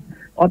 10,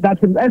 or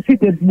that's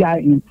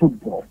in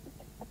football.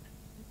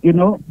 You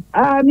know,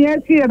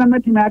 yes,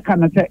 and I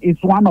can say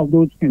it's one of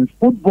those things.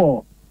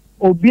 Football,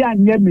 or be a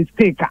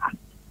mistake.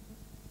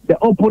 The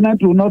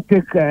opponent will not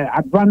take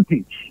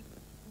advantage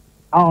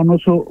and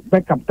also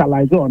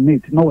capitalize on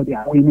it. No, they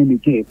are winning the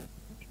game.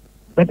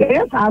 But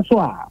yes, also,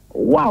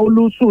 wow,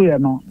 lose, you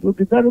know, you'll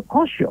be very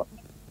cautious,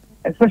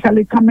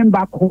 especially coming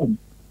back home.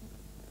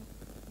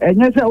 And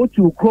yes, I would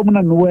to come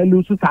and well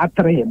loses at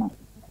 3,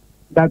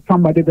 that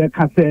somebody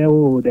can say,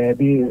 oh, that's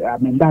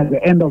the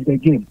end of the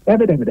game.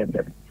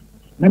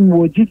 Then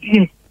we'll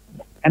GTA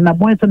and the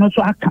boys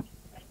also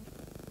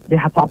they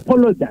have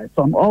apologized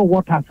on all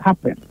what has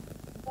happened.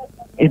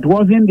 It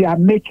wasn't their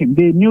making.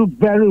 They knew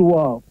very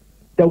well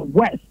the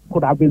West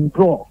could have been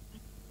drawn.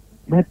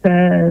 But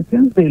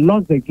since they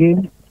lost the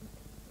game,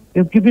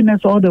 they've given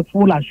us all the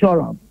full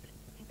assurance.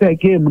 The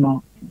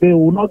game, they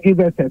will not give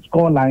us a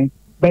scoreline.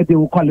 but they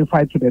will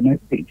qualify to the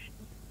next stage.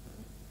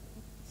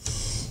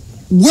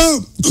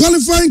 Well,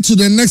 qualifying to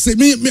the next stage,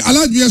 me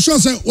allow you sure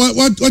say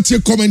what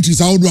your commentaries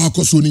how do I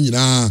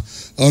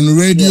on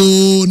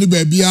radio, ni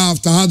baby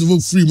after hard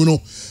work free, you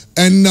know.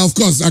 And of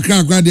course,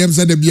 Accra them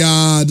said there be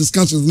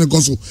discussions in the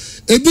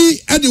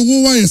Ebi at the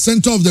wo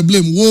center of the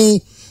blame,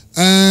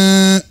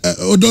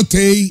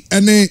 Odote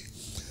and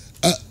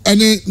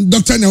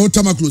Dr.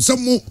 Nyahotamaklu.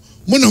 Some mo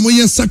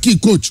Saki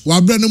coach,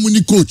 Wabrana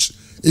Muni coach.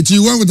 It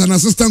you went with an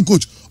assistant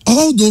coach.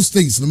 All those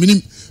things. I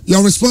mean,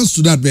 your response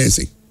to that,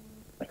 basically.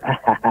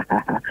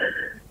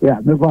 Yeah,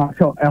 because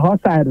so a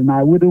hot side, and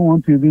I wouldn't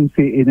want to even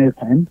say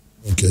anything.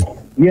 Okay.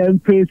 Yeah,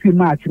 facing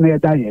match near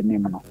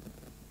that.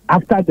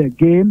 After the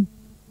game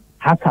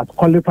has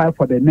qualified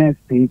for the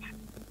next stage,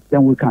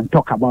 then we can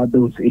talk about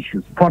those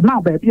issues. For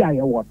now, baby,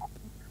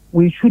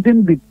 we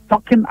shouldn't be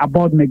talking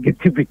about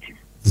negativity.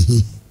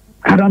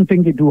 I don't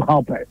think it will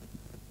help us.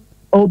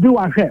 Oh, do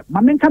I share?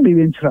 My men can be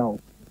in trouble.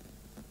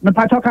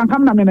 I can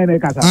come now.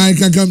 I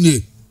can come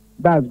there.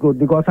 That's good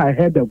because I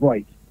heard the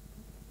voice.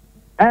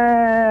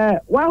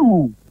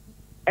 Well,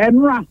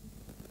 Enra,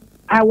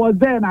 I was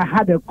there and I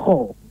had a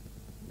call.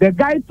 The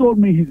guy told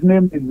me his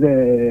name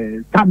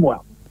is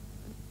Samuel.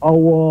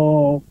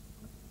 Our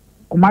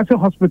commercial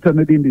hospital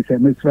in this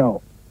hemisphere.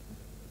 Oh,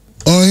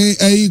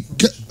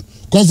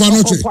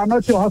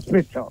 Confanoche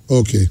Hospital.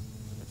 Okay.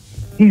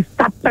 He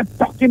started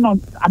talking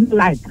on. I'm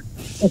like,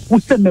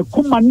 Master,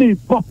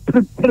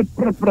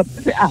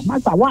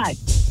 why?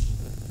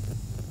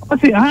 I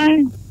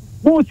said,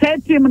 who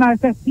said to him? And I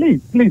said,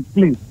 please.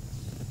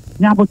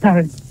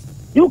 Nyabutare,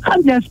 you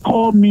can't just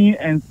call me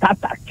and start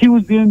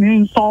accusing,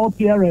 insult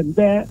here and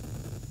there.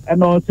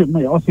 And also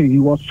he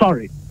was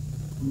sorry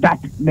that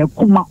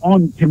Nekuma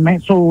on to me.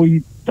 So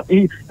he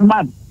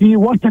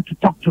wanted to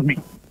talk to me.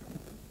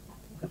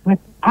 But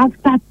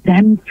after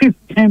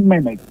 10-15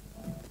 minutes,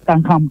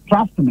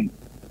 trust me,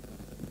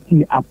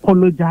 he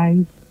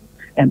apologized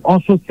and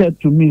also said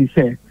to me,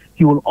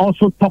 he will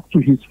also talk to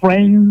his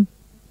friends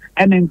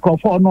and then go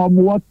for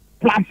what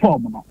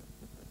platform.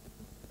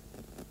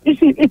 You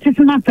see, it is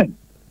nothing.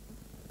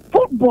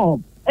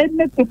 Football,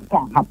 anything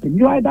can happen.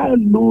 You either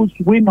lose,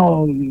 win,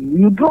 or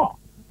you draw.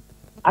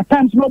 At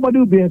times, nobody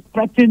will be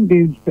expecting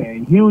this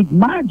huge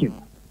margin.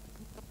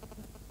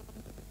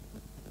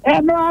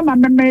 Everyone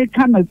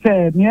American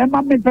said,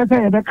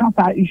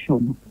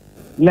 issue.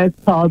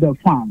 Let's tell the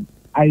fans.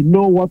 I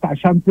know what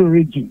Ashanti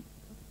region.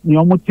 I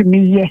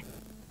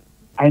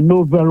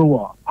know very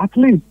well. At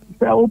least,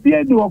 Dr.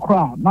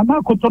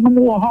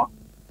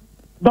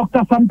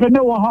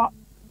 Sampene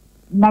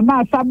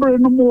Nana Sabre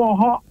no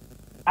more.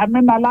 I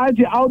mean,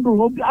 Alaji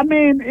Audu. I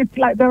mean, it's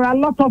like there are a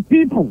lot of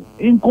people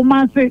in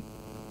Kumasi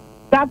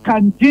that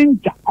can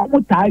ginger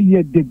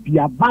the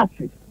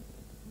Biabasi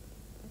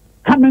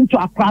coming to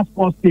Accra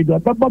Sports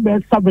Stadium. The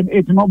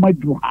 7-8 no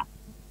more.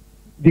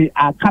 They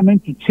are coming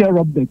to cheer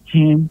up the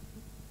team.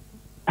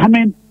 I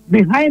mean,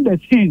 behind the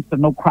scenes,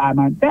 no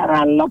crime. There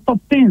are a lot of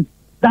things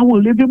that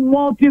will even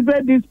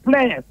motivate these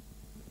players.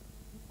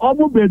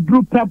 Omo be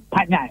drew pep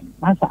panyai,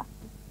 Master.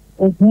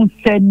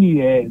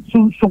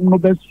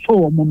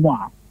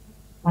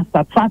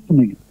 Master, trust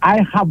me,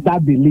 I have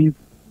that belief.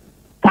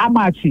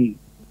 Kamachi,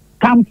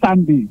 Kam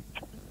Sunday,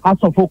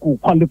 House of Folk will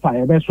qualify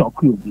a best of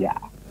Kubia.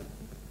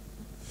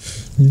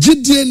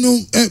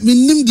 Gideon,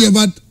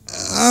 but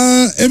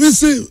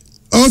say,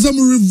 also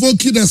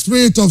revoking the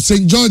spirit of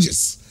St.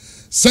 George's.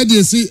 Said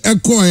you see,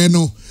 Echo,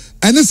 and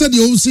I said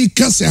you see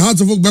Cassie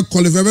House of Folk back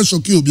qualify a best of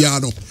Kubia.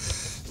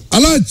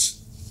 Alaj,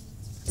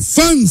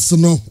 fans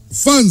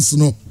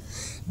no.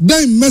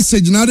 That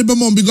message now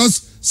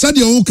because said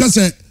your Oka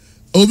said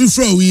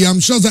I'm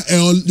sure that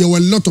there were a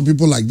lot of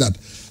people like that.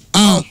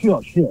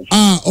 Sure.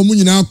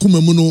 Omunyina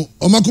kumemuno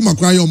omakuma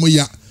cry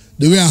omoya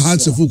the way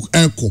Hearts of Folk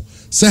echo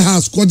say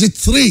has scored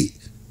 3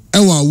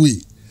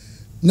 away.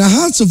 Now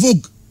Hearts of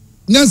Folk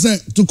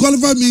to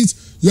qualify means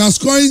you are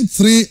scoring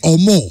 3 or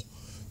more.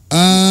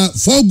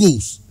 4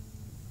 goals.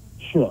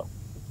 Sure.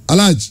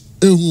 Alaj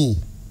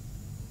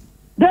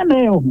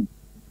Then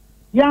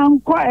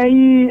Yanko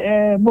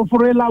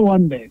Mofurela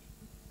Wonders.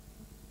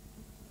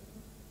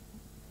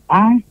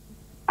 And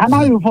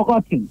now you've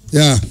forgotten.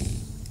 Yeah.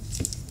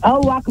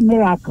 Our work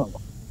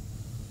miracle.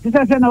 This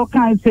is an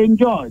okay St.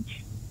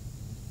 George.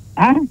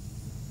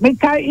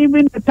 Make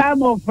even the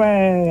time of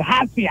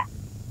Hasia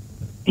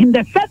in the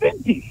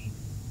 70s.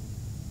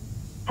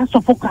 As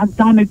of folk has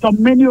done it on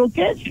many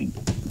occasions.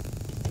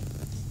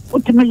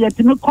 Ultimately,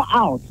 call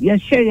out.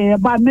 Yes,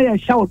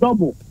 shout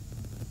double.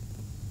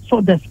 So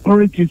the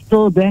spirit is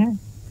still there.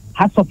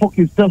 Hearts of Folk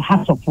is still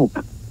Hearts of Folk.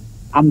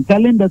 I'm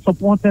telling the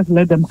supporters,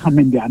 let them come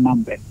in their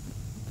numbers.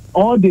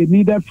 All they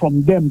needed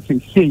from them to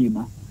say,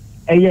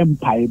 AM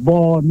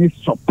Paibo needs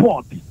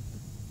support.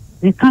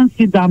 They can't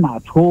sit down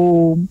at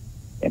home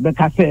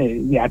because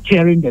they are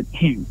cheering the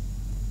team.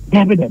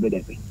 Debbie.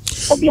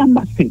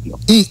 Obiamba Stadium.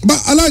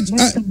 But I like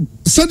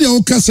Sadia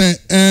Oka say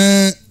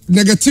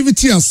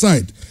negativity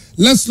aside,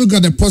 let's look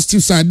at the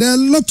positive side. There are a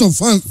lot of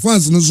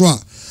fans in Israel.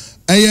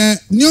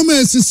 Nyoma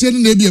esisiye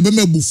na ebi ebe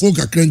mebufu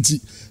kakranti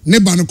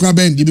Neba no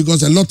Krabendi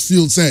because a lot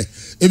feel say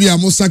if you are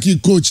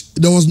Mosaki coach,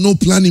 there was no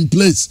plan in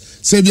place.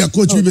 Say if you are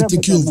coach, we will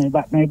take you.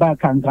 Maybe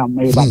can come,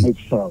 maybe make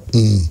sure.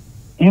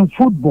 In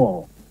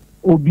football,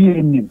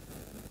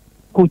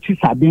 coaches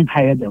are being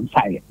hired and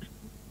fired.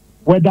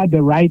 Whether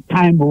the right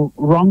time or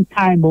wrong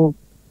time or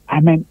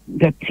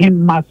the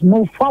team must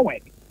move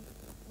forward.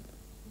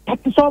 That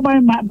is all my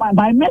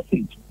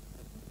message.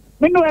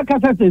 Me no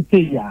ekasa say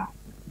ya.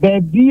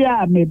 Baby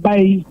a me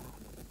buy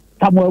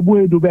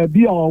Samuel do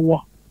baby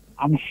or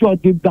I'm sure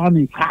deep down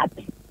his heart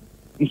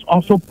is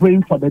also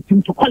praying for the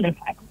team to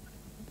qualify.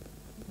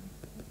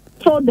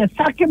 So the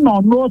sacking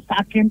or no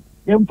sacking,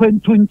 them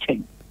went to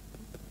change.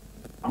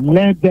 And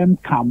let them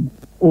come.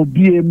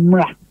 Obi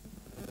emra.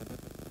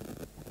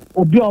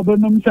 Obi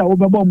obenum say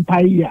obebom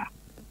paya.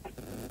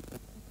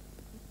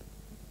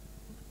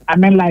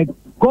 Like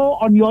go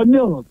on your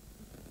knees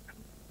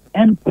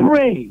and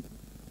pray.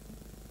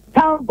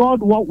 Tell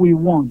God what we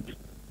want.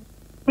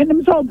 When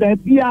themselves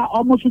they are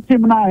almost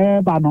team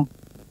na bano.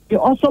 They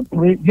also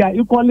pray. They are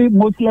equally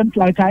Muslims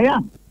like I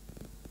am.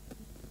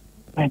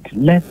 But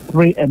let's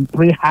pray and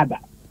pray harder.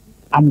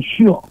 I'm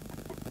sure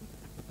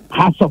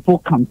House of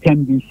Oak can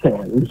turn these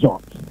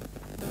results.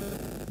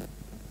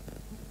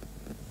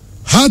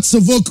 Hearts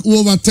of Oak will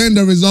overturn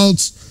the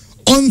results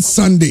on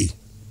Sunday.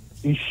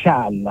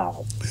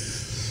 Inshallah.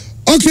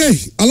 Okay,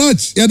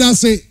 Alaj, yeah,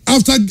 say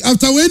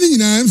after waiting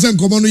in I'm saying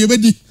come on, you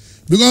ready?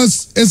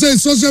 Because it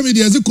says social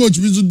media as a coach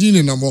we do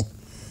dinner no more.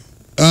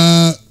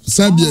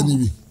 Serbia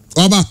nibi.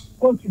 Oba.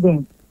 Coach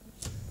Ben.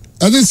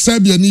 I think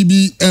Serbia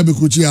nibi ebe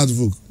coach Hearts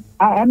of Oak.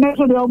 And that's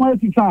what they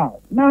almost say.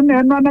 No,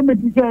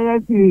 me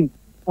say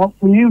of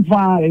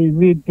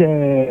with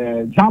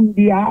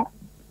Zambia.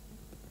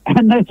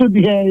 And that's what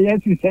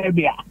yes,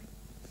 Serbia.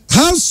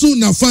 How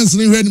soon are fans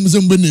heard him say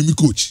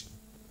coach?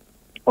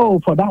 Oh,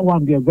 for that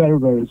one, they're very,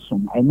 very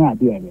soon. I know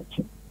idea.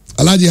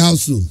 Alaji, how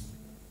soon?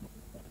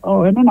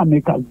 Oh, and then I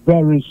make us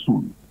very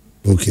soon.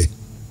 Okay.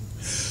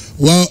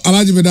 Well,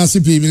 Alaji Medasi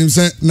P, meaning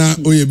say na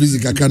oye busy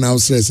kaka na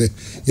say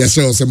yes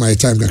sir, say my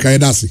time kaka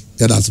edasi.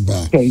 Yeah, that's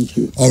bad. Thank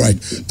you. All right.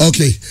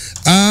 Okay.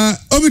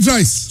 Obi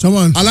Trice.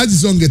 Someone.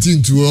 Alaji's on getting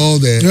into all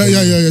the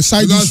yeah.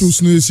 Side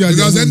issues no.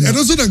 Because and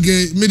also don't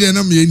get media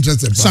na me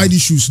interested. Side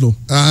issues no.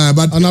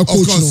 But and of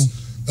coach course. no.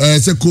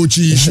 It's a coach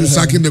issue,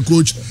 sacking the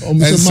coach,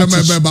 and some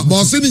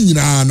but sitting in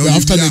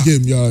after the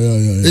game, yeah.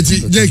 It's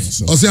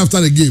Jake, or say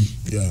after the game,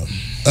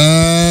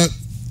 yeah.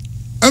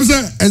 I'm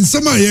saying, and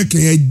some here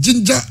can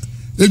ginger.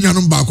 Then you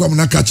know back when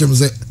I catch him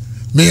say,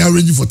 may I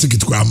arrange for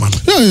ticket to man?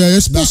 Yeah,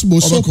 it's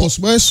possible, so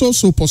possible, it's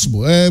so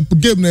possible.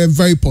 Game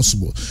very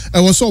possible. I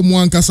was so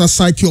more kasa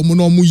psyche or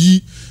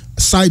monomuyi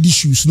side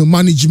issues, no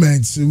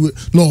management,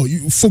 no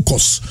you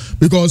focus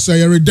because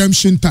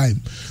redemption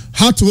time.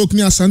 How to work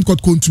near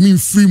Sandcourt come to me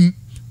free.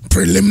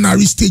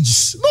 Preliminary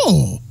stages.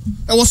 No.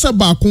 I was say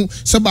back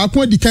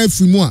the kind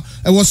free more.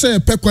 I was say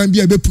pe kwan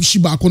bia be push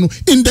back no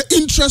in the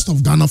interest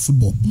of Ghana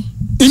football.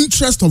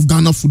 Interest of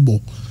Ghana football.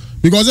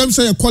 Because them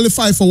say you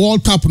qualify for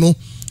World Cup no.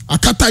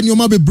 Akata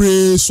nyoma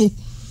bebre so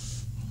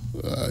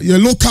your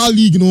local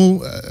league no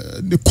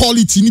the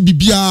quality ni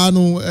bibia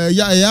no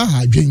ya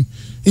hadwen.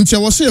 Inti I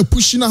was say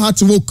pushing hard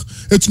to work.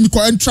 It me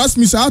and trust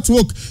me say hard to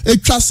work.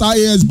 It trust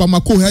IAS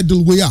Bamako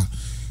Headle we are.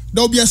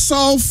 There will be a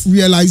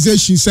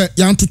self-realization. Say,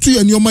 "Yan to two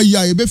and your my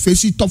year, be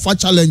facing tougher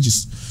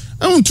challenges."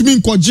 I want to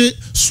mean Koje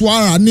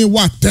Swara ne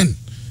what 10.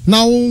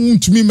 Now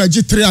to me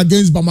Magic 3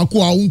 against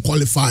Bamako. I won't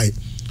qualify.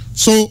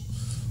 So,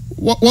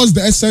 what's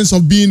the essence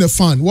of being a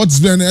fan? What's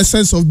the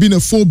essence of being a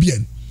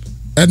phobian?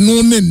 And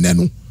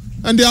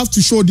and they have to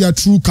show their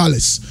true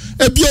colors.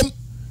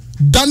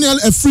 Daniel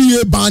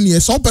Efriye Barnier,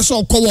 so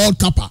person call World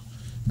Cup.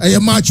 A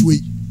match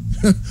way.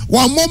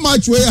 One more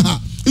match way.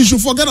 You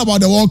should forget about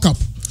the World Cup.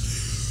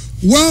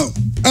 Well,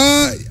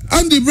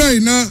 Andy Bray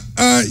na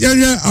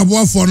yeah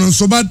aboa for no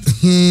so but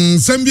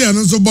Sambia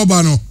no so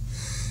bobano.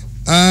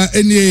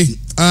 Anyway,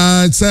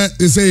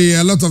 they say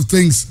a lot of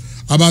things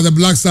about the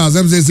Black Stars.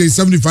 They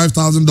say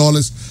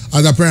 $75,000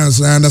 as a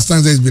parents. I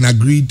understand that it's been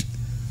agreed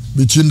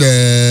between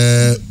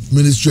the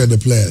ministry and the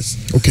players.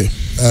 Okay.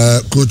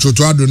 Coach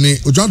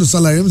Ochoado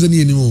salary is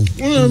any anymore.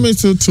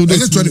 It's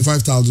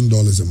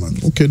 $25,000 a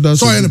month. Okay, that's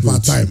so I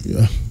part time.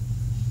 Yeah.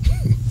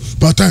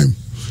 Part time.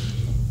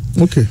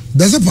 Okay.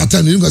 There's a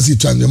pattern you can see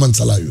man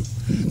salary.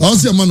 I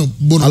see a man of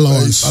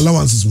bonus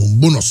allowances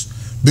bonus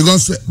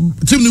because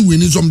team we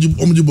need some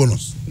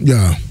bonus.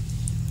 Yeah.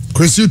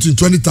 Chris Hilton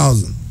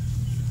 20,000.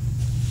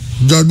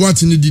 George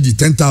Watson did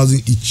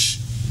 10,000 each.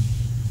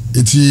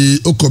 It's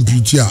a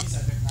computer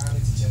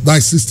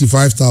like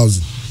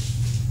 65,000.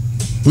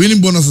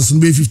 Winning bonuses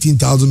will be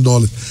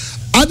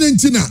 $15,000.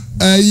 Argentina,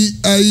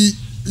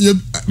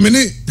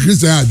 many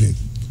Christian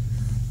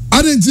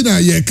Argentina,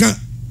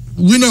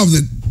 winner of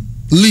the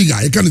league,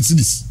 I can't see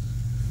this.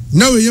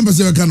 Now we yemba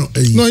say can no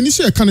any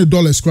say can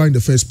 $1 square in the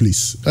first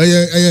place Bank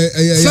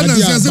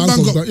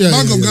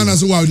of Ghana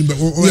say wow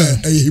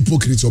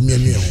hypocrite or me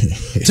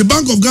the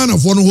Bank of Ghana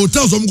for no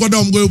hotels go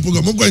down go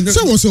program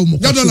say was say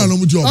dollar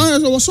no job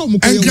was so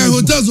and can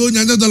hotels o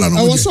nya dollar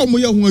no was so mo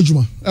ye ho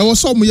adwuma was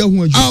so mo ye ho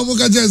adwuma mo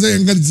ka say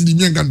en kan ti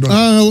mi en kan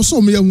dollar was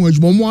so mo ye ho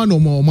adwuma mo ano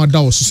mo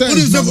da was say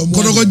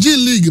Kodogo G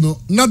League no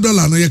na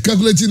dollar no you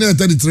calculating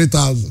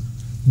 $33,000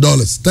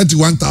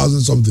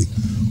 31,000 something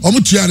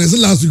omutia na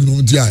last week no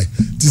mutia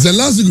it is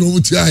last week no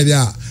mutia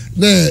there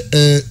na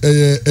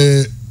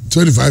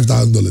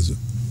 $25,000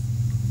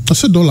 I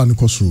said dollar ni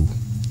koso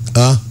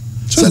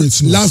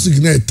last week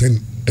na 10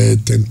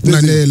 na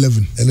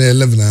 11 and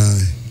 11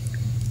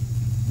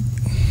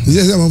 is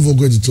there someone for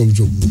going to chop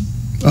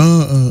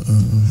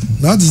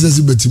now this is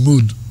Betty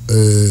Mood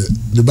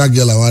the bad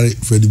girl aware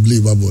for the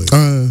blue boy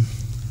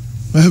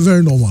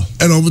very normal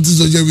and on this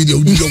social video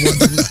we do want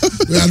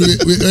we are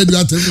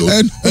telling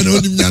and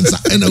only nyansa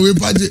and we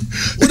paje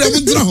we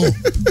don't draw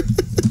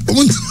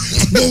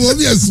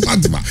we are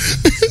smart man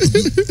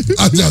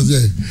I just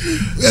say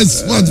yes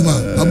smart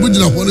man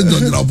abujina for the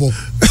judge rabo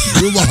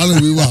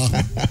we were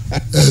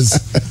yes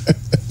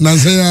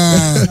nanse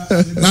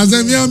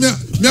mi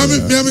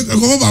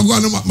ko ba go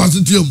na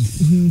masutiam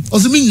o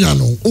se mi nya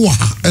no wa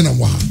e na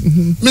wa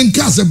men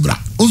ka se bra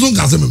o so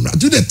ka se me bra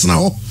tu de tena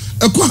ho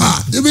e ko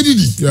ha e be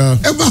didi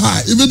e ba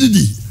ha e be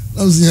didi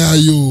I was here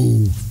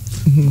you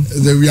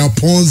we are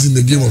pawns in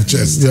the game of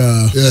chess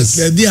yes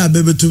be a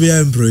baby to be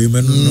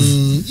employment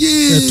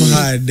to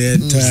hide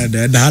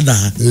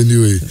that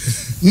anyway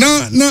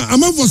now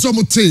I'm for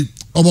some tape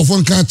of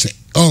phone catch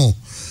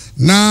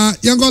now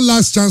you got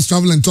last chance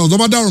traveling tours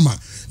over Daruma.